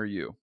store near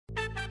you.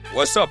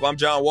 What's up? I'm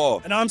John Wall.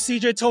 And I'm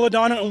CJ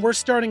Toledano, and we're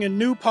starting a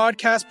new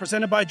podcast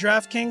presented by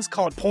DraftKings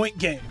called Point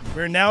Game.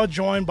 We're now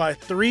joined by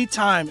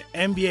three-time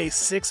NBA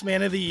Sixth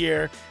Man of the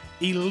Year,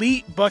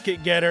 elite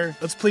bucket getter.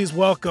 Let's please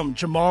welcome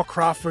Jamal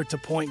Crawford to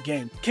Point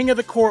Game. King of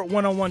the Court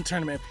one-on-one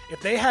tournament.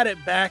 If they had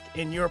it back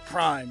in your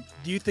prime,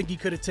 do you think you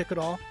could have took it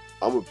all?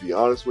 I'm going to be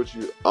honest with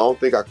you. I don't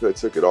think I could have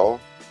took it all,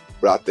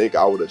 but I think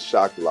I would have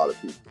shocked a lot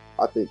of people.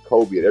 I think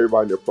Kobe and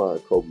everybody in their prime,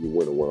 Kobe would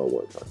win a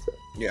one-on-one contest.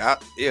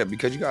 Yeah,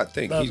 because you got to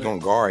think. He's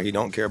going to guard. He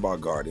don't care about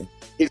guarding.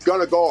 He's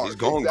going to guard. He's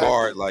going to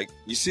guard. Like,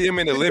 you see him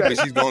in the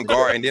Olympics, he's going to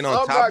guard. And then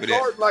on top of that. I'm not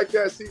guarding like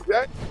that,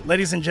 CJ.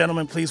 Ladies and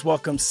gentlemen, please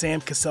welcome Sam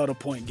Cassell to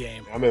Point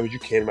Game. I remember you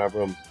came to my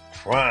room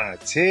crying,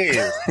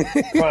 tears.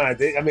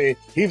 Crying. I mean,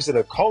 he was in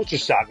a culture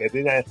shock. And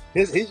then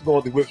he's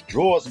going through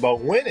withdrawals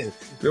about winning.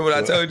 Remember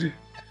what I told you?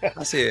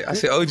 I said,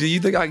 OG, you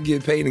think I can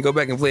get paid and go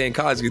back and play in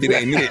college because it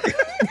ain't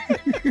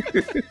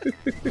it?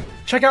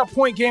 Check out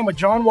Point Game with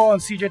John Wall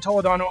and CJ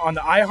Toledano on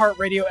the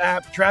iHeartRadio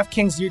app,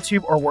 DraftKings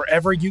YouTube, or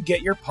wherever you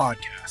get your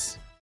podcasts.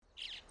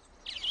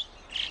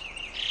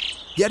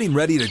 Getting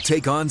ready to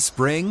take on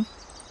spring?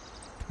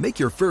 Make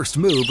your first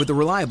move with the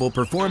reliable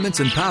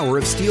performance and power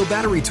of Steel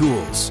battery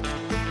tools.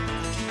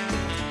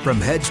 From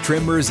hedge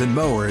trimmers and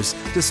mowers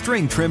to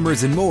string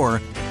trimmers and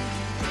more,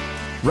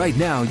 right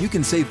now you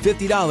can save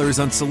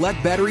 $50 on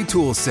select battery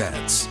tool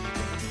sets.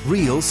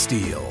 Real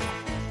Steel.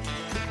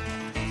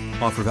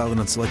 Offer valid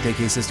on select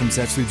AK system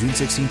sets through June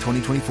 16,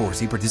 2024.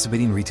 See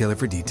participating retailer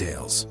for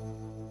details.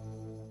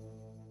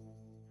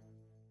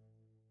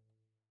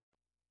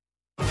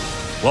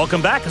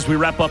 Welcome back as we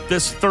wrap up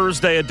this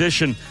Thursday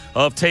edition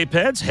of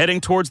Tapeheads,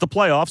 heading towards the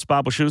playoffs.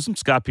 Bob Wischusen,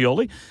 Scott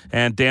Pioli,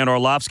 and Dan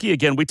Orlovsky.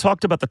 Again, we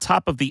talked about the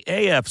top of the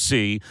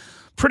AFC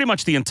pretty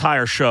much the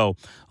entire show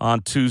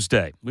on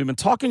Tuesday. We've been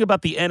talking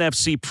about the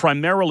NFC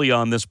primarily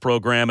on this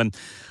program. And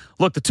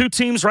look, the two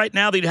teams right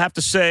now that you'd have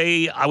to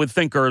say, I would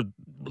think, are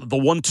the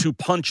 1-2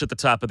 punch at the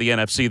top of the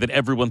NFC that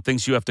everyone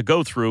thinks you have to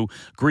go through,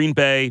 Green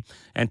Bay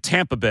and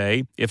Tampa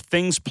Bay. If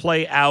things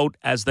play out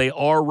as they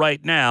are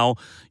right now,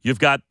 you've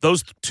got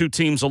those two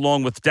teams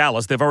along with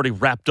Dallas. They've already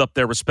wrapped up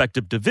their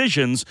respective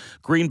divisions.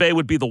 Green Bay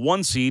would be the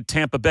 1 seed.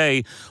 Tampa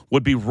Bay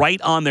would be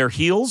right on their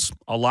heels.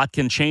 A lot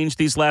can change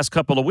these last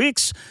couple of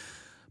weeks.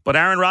 But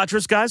Aaron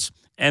Rodgers, guys,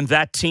 and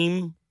that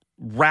team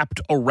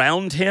wrapped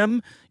around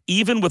him,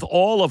 even with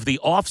all of the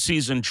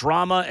offseason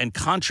drama and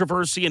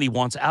controversy, and he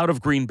wants out of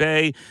Green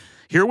Bay.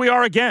 Here we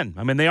are again.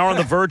 I mean, they are on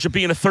the verge of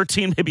being a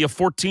 13, maybe a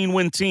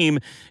 14-win team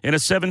in a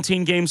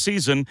 17-game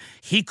season.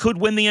 He could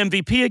win the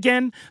MVP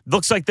again.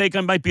 Looks like they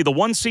might be the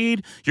 1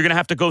 seed. You're going to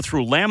have to go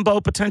through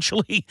Lambeau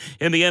potentially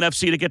in the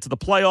NFC to get to the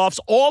playoffs.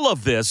 All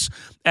of this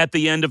at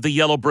the end of the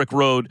yellow brick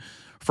road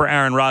for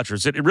Aaron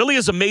Rodgers. It really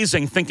is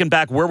amazing thinking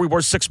back where we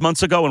were 6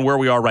 months ago and where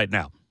we are right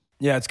now.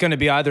 Yeah, it's going to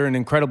be either an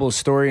incredible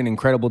story, an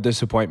incredible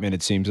disappointment,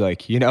 it seems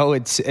like.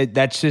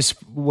 That's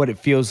just what it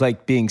feels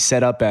like being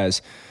set up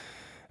as.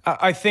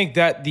 I think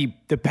that the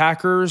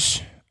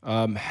Packers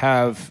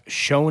have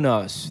shown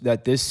us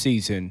that this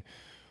season,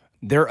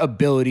 their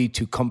ability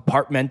to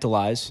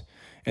compartmentalize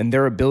and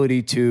their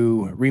ability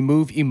to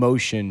remove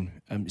emotion,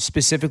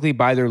 specifically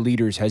by their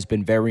leaders, has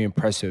been very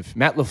impressive.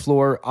 Matt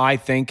LaFleur, I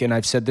think, and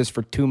I've said this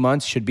for 2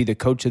 months, should be the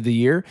coach of the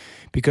year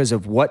because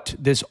of what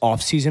this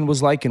offseason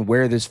was like and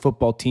where this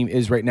football team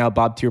is right now.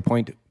 Bob, to your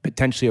point,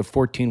 potentially a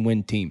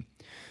 14-win team.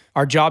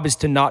 Our job is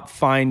to not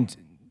find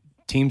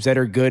teams that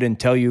are good and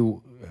tell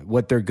you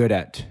what they're good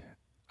at.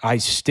 I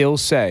still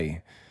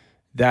say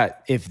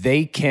that if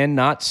they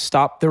cannot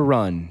stop the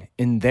run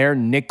in their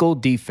nickel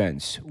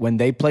defense when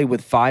they play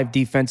with 5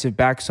 defensive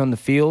backs on the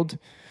field,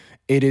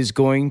 it is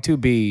going to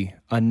be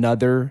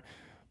another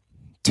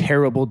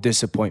terrible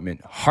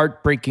disappointment,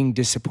 heartbreaking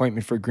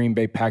disappointment for Green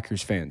Bay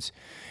Packers fans.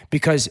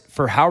 Because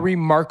for how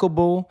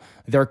remarkable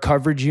their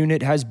coverage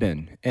unit has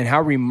been and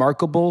how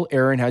remarkable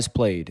Aaron has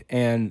played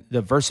and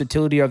the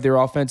versatility of their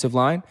offensive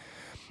line,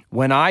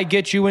 when I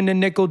get you into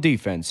nickel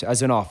defense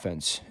as an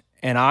offense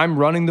and I'm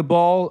running the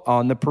ball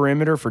on the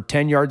perimeter for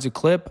 10 yards a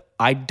clip,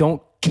 I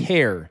don't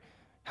care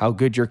how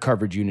good your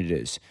coverage unit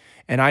is.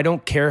 And I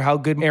don't care how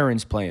good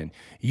Aaron's playing.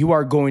 You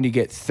are going to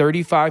get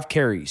 35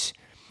 carries.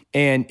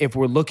 And if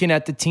we're looking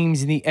at the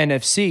teams in the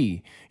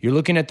NFC, you're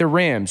looking at the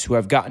Rams, who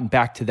have gotten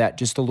back to that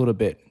just a little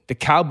bit. The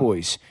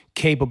Cowboys,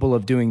 capable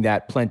of doing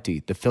that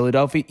plenty. The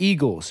Philadelphia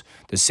Eagles,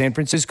 the San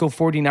Francisco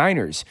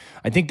 49ers.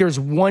 I think there's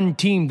one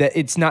team that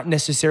it's not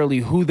necessarily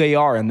who they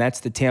are, and that's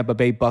the Tampa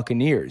Bay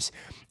Buccaneers.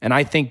 And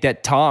I think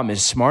that Tom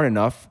is smart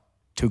enough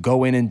to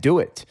go in and do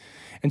it.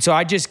 And so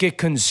I just get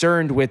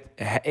concerned with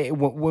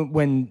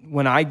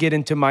when I get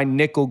into my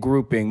nickel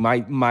grouping,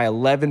 my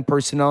 11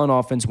 personnel on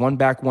offense, 1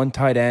 back, 1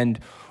 tight end,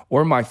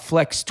 or my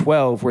flex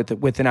 12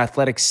 with an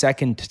athletic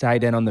second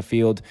tight end on the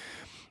field,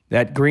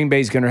 that Green Bay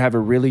is going to have a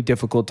really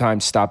difficult time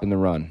stopping the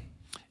run.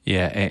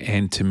 Yeah,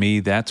 and to me,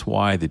 that's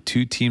why the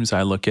 2 teams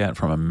I look at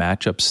from a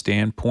matchup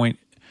standpoint,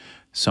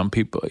 some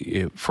people,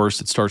 first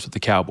it starts with the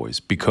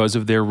Cowboys because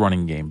of their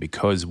running game,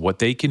 because what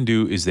they can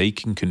do is they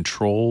can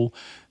control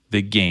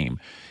the game.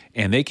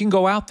 And they can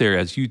go out there,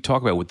 as you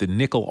talk about, with the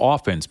nickel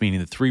offense, meaning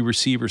the 3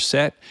 receiver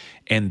set,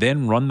 and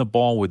then run the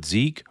ball with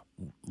Zeke,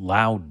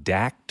 allow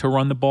Dak to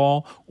run the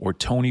ball, or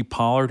Tony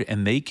Pollard,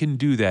 and they can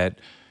do that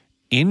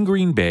in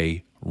Green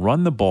Bay,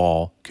 run the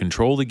ball,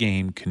 control the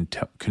game,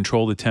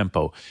 control the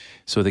tempo.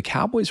 So the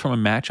Cowboys, from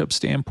a matchup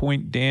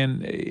standpoint,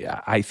 Dan,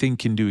 I think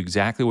can do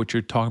exactly what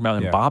you're talking about.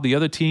 And Yeah. Bob, the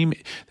other team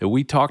that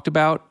we talked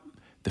about,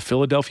 the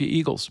Philadelphia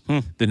Eagles,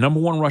 the number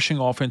 1 rushing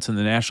offense in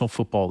the National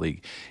Football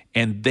League.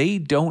 And they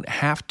don't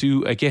have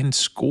to, again,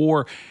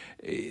 score.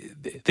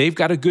 They've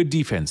got a good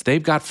defense.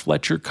 They've got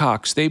Fletcher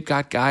Cox. They've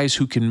got guys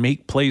who can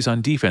make plays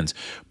on defense.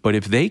 But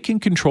if they can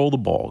control the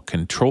ball,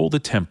 control the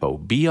tempo,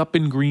 be up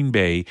in Green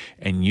Bay,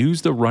 and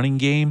use the running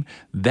game,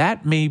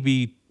 that may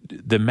be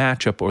the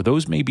matchup, or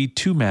those may be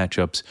 2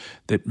 matchups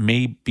that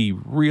may be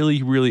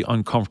really, really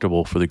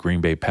uncomfortable for the Green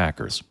Bay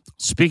Packers.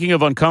 Speaking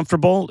of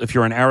uncomfortable, if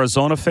you're an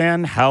Arizona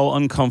fan, how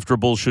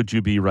uncomfortable should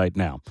you be right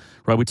now?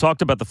 Right, we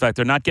talked about the fact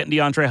they're not getting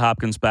DeAndre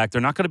Hopkins back.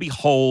 They're not going to be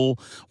whole.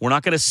 We're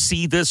not going to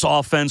see this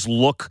offense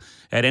look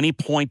at any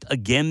point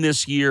again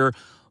this year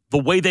the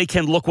way they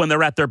can look when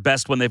they're at their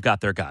best, when they've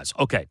got their guys.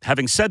 Okay,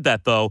 having said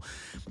that, though,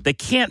 they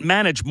can't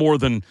manage more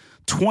than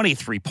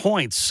 23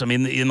 points. I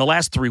mean, in the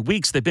last 3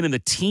 weeks, they've been in the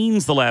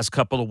teens the last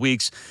couple of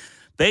weeks.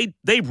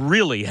 They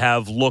really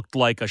have looked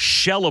like a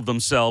shell of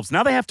themselves.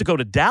 Now they have to go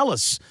to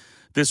Dallas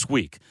this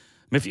week.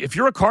 If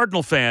you're a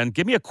Cardinal fan,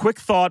 give me a quick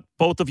thought,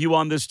 both of you,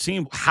 on this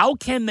team. How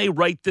can they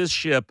right this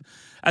ship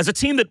as a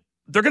team that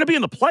they're going to be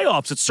in the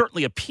playoffs? It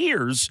certainly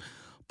appears,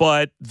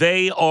 but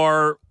they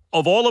are,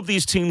 of all of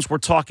these teams we're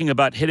talking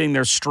about hitting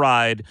their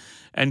stride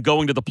and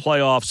going to the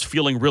playoffs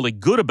feeling really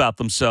good about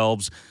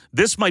themselves,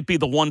 this might be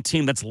the one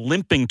team that's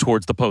limping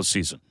towards the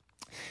postseason.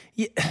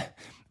 Yeah.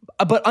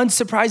 But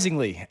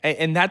unsurprisingly,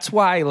 and that's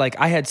why, like,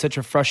 I had such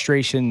a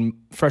frustrating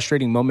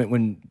moment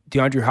when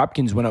DeAndre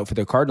Hopkins went out for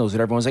the Cardinals,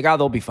 that everyone's like,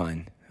 they'll be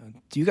fine.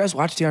 Do you guys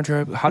watch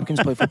DeAndre Hopkins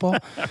play football?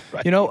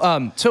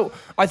 Right. So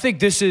I think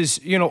this is,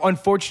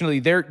 unfortunately,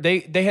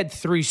 they had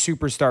 3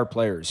 superstar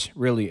players,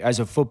 really, as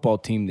a football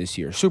team this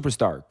year.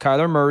 Superstar: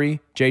 Kyler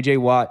Murray, J.J.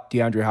 Watt,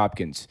 DeAndre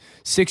Hopkins.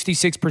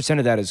 66%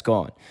 of that is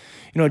gone.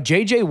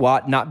 J.J.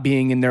 Watt not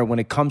being in there when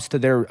it comes to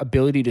their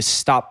ability to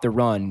stop the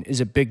run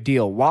is a big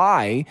deal.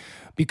 Why?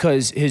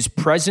 Because his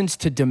presence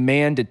to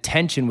demand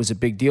attention was a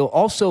big deal.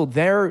 Also,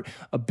 their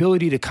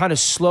ability to kind of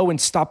slow and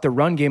stop the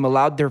run game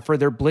allowed for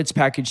their blitz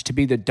package to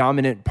be the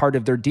dominant part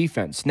of their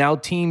defense. Now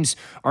teams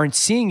aren't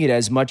seeing it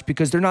as much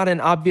because they're not in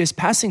obvious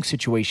passing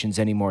situations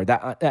anymore,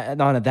 on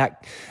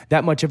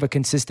that much of a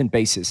consistent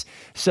basis.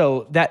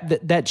 So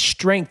that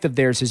strength of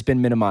theirs has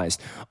been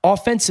minimized.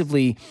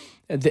 Offensively,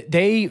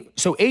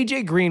 so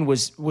AJ Green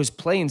was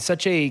playing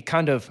such a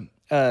kind of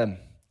a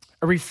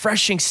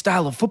refreshing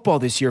style of football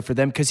this year for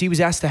them because he was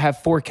asked to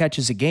have 4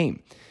 catches a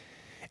game.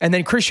 And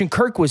then Christian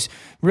Kirk was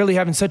really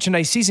having such a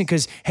nice season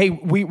because, hey,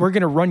 we're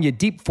going to run you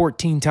deep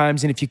 14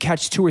 times, and if you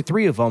catch 2 or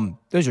 3 of them,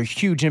 those are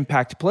huge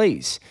impact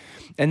plays.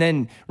 And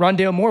then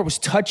Rondale Moore was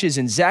touches,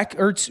 and Zach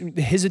Ertz,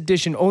 his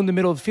addition, owned the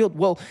middle of the field.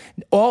 Well,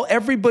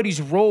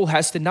 everybody's role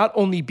has to not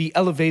only be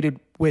elevated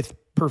with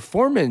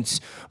performance,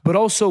 but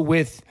also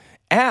with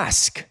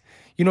ask.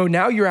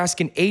 Now you're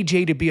asking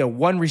AJ to be a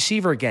one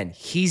receiver again.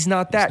 He's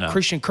not that.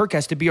 Christian Kirk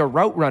has to be a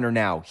route runner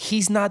now.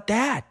 He's not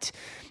that.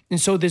 And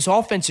so this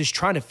offense is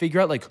trying to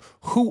figure out,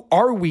 who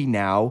are we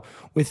now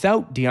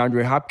without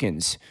DeAndre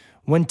Hopkins?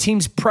 When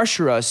teams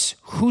pressure us,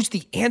 who's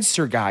the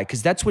answer guy?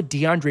 Because that's what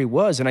DeAndre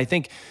was. And I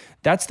think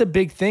that's the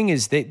big thing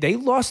is they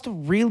lost a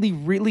really,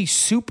 really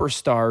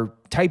superstar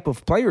type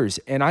of players.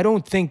 And I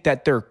don't think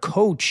that their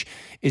coach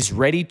is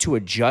ready to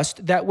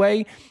adjust that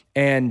way.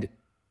 And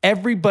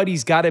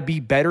everybody's got to be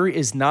better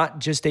is not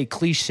just a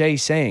cliche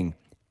saying.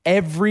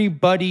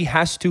 Everybody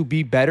has to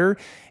be better.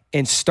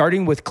 And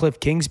starting with Cliff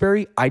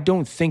Kingsbury, I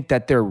don't think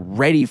that they're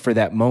ready for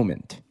that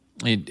moment.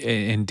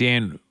 And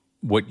Dan,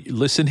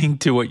 listening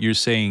to what you're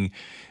saying,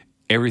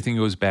 everything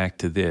goes back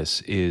to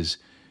this is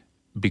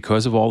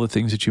because of all the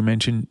things that you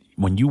mentioned,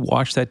 when you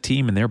watch that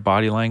team and their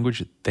body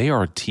language, they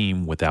are a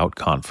team without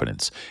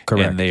confidence.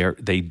 Correct. And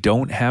they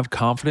don't have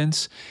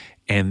confidence,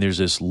 and there's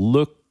this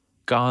look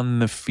on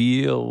the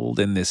field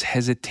and this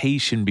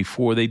hesitation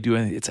before they do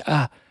anything. It's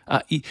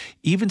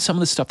even some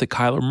of the stuff that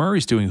Kyler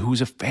Murray's doing,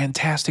 who's a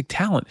fantastic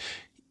talent.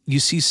 You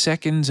see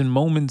seconds and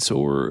moments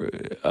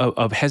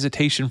of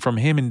hesitation from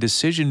him in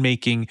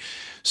decision-making,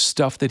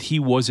 stuff that he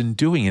wasn't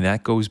doing, and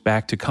that goes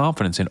back to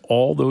confidence. And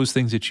all those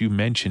things that you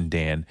mentioned,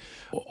 Dan,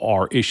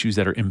 are issues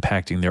that are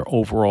impacting their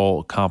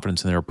overall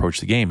confidence in their approach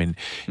to the game.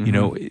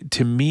 And,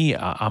 to me,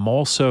 I'm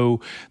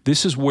also –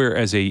 this is where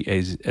as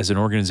an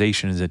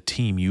organization, as a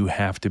team, you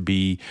have to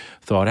be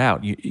thought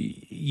out.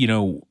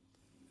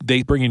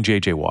 They bring in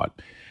J.J.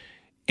 Watt,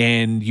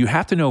 and you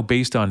have to know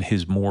based on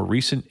his more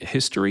recent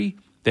history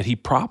 – that he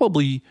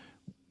probably,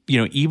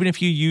 even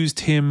if you used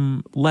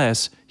him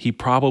less, he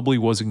probably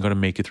wasn't going to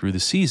make it through the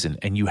season.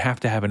 And you have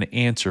to have an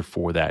answer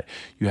for that.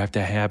 You have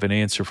to have an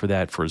answer for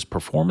that for his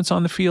performance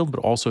on the field, but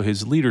also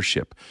his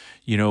leadership.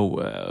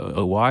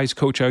 A wise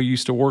coach I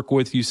used to work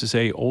with used to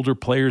say older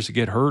players that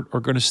get hurt are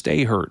going to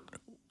stay hurt.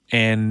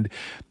 And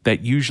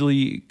that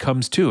usually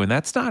comes too. And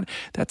that's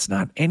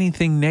not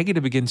anything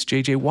negative against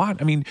J.J.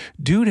 Watt. I mean,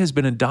 dude has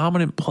been a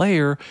dominant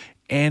player,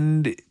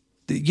 and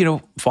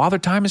Father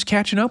Time is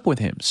catching up with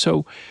him.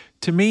 So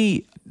to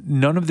me,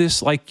 none of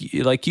this, like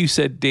you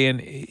said,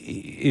 Dan,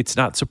 it's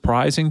not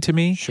surprising to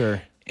me.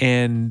 Sure.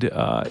 And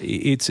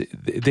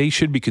they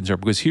should be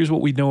concerned because here's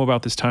what we know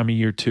about this time of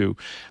year too.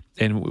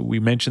 And we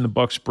mentioned the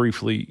Bucs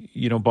briefly,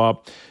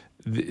 Bob,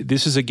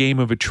 this is a game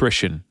of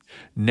attrition.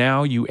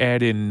 Now you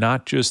add in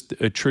not just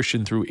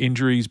attrition through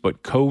injuries,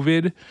 but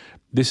COVID.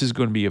 This is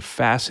going to be a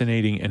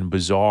fascinating and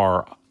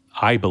bizarre,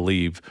 I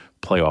believe,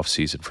 playoff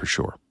season for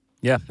sure.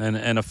 Yeah,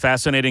 and a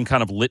fascinating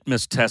kind of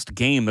litmus test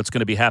game that's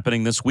going to be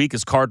happening this week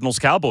is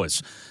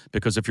Cardinals-Cowboys.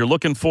 Because if you're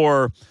looking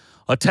for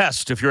a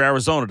test, if you're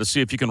Arizona, to see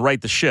if you can right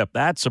the ship,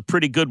 that's a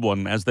pretty good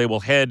one as they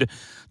will head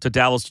to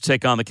Dallas to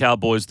take on the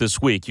Cowboys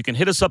this week. You can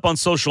hit us up on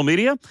social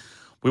media.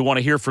 We want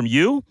to hear from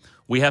you.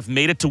 We have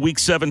made it to Week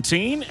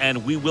 17,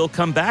 and we will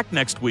come back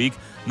next week,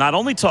 not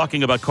only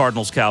talking about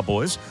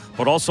Cardinals-Cowboys,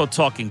 but also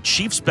talking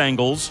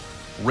Chiefs-Bengals,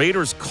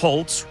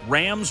 Raiders-Colts,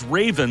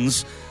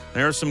 Rams-Ravens.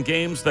 There are some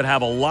games that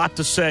have a lot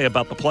to say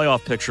about the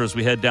playoff picture as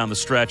we head down the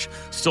stretch.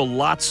 Still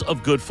lots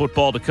of good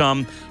football to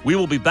come. We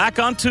will be back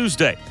on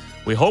Tuesday.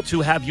 We hope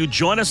to have you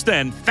join us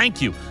then.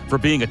 Thank you for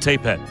being a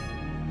Tapehead.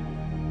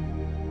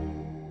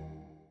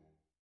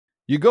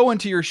 You go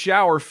into your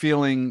shower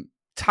feeling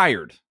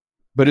tired,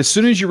 but as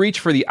soon as you reach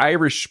for the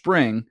Irish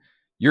Spring,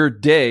 your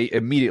day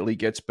immediately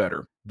gets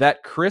better.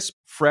 That crisp,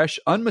 fresh,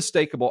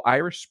 unmistakable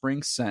Irish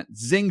Spring scent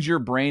zings your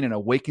brain and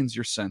awakens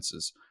your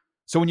senses.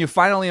 So when you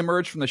finally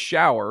emerge from the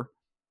shower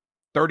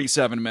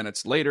 37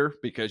 minutes later,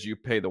 because you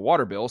pay the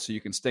water bill so you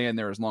can stay in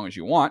there as long as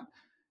you want,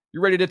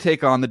 you're ready to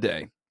take on the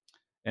day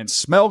and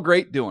smell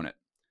great doing it.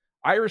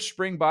 Irish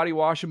Spring Body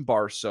Wash and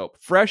Bar Soap.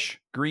 Fresh,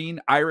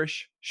 green,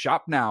 Irish.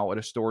 Shop now at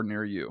a store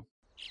near you.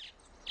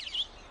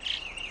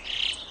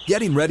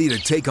 Getting ready to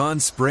take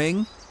on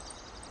spring?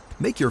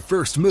 Make your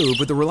first move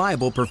with the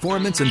reliable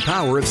performance and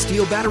power of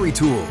Steel battery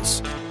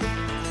tools.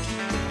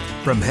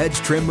 From hedge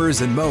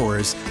trimmers and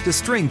mowers to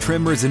string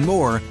trimmers and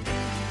more,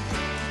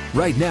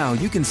 right now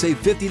you can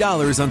save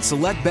 $50 on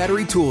select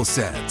battery tool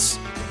sets.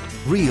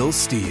 Real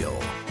Steel.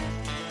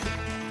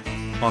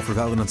 Offer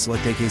valid on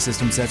select AK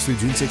system sets through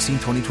June 16,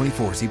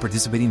 2024. See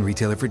participating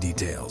retailer for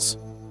details.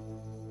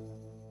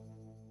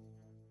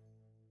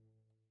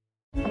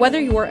 Whether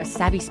you're a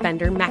savvy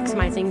spender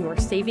maximizing your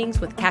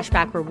savings with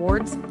cashback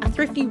rewards, a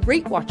thrifty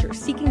rate watcher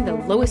seeking the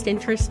lowest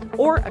interest,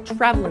 or a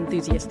travel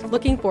enthusiast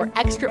looking for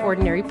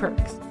extraordinary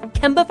perks,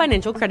 Kemba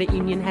Financial Credit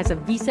Union has a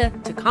visa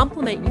to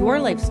complement your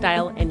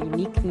lifestyle and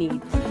unique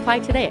needs. Apply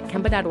today at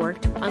Kemba.org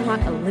to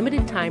unlock a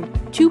limited time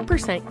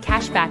 2%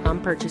 cash back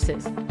on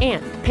purchases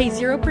and pay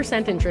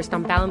 0% interest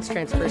on balance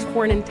transfers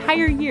for an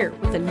entire year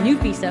with a new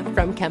visa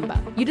from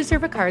Kemba. You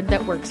deserve a card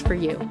that works for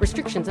you.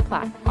 Restrictions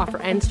apply. Offer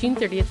ends June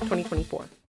 30th, 2024.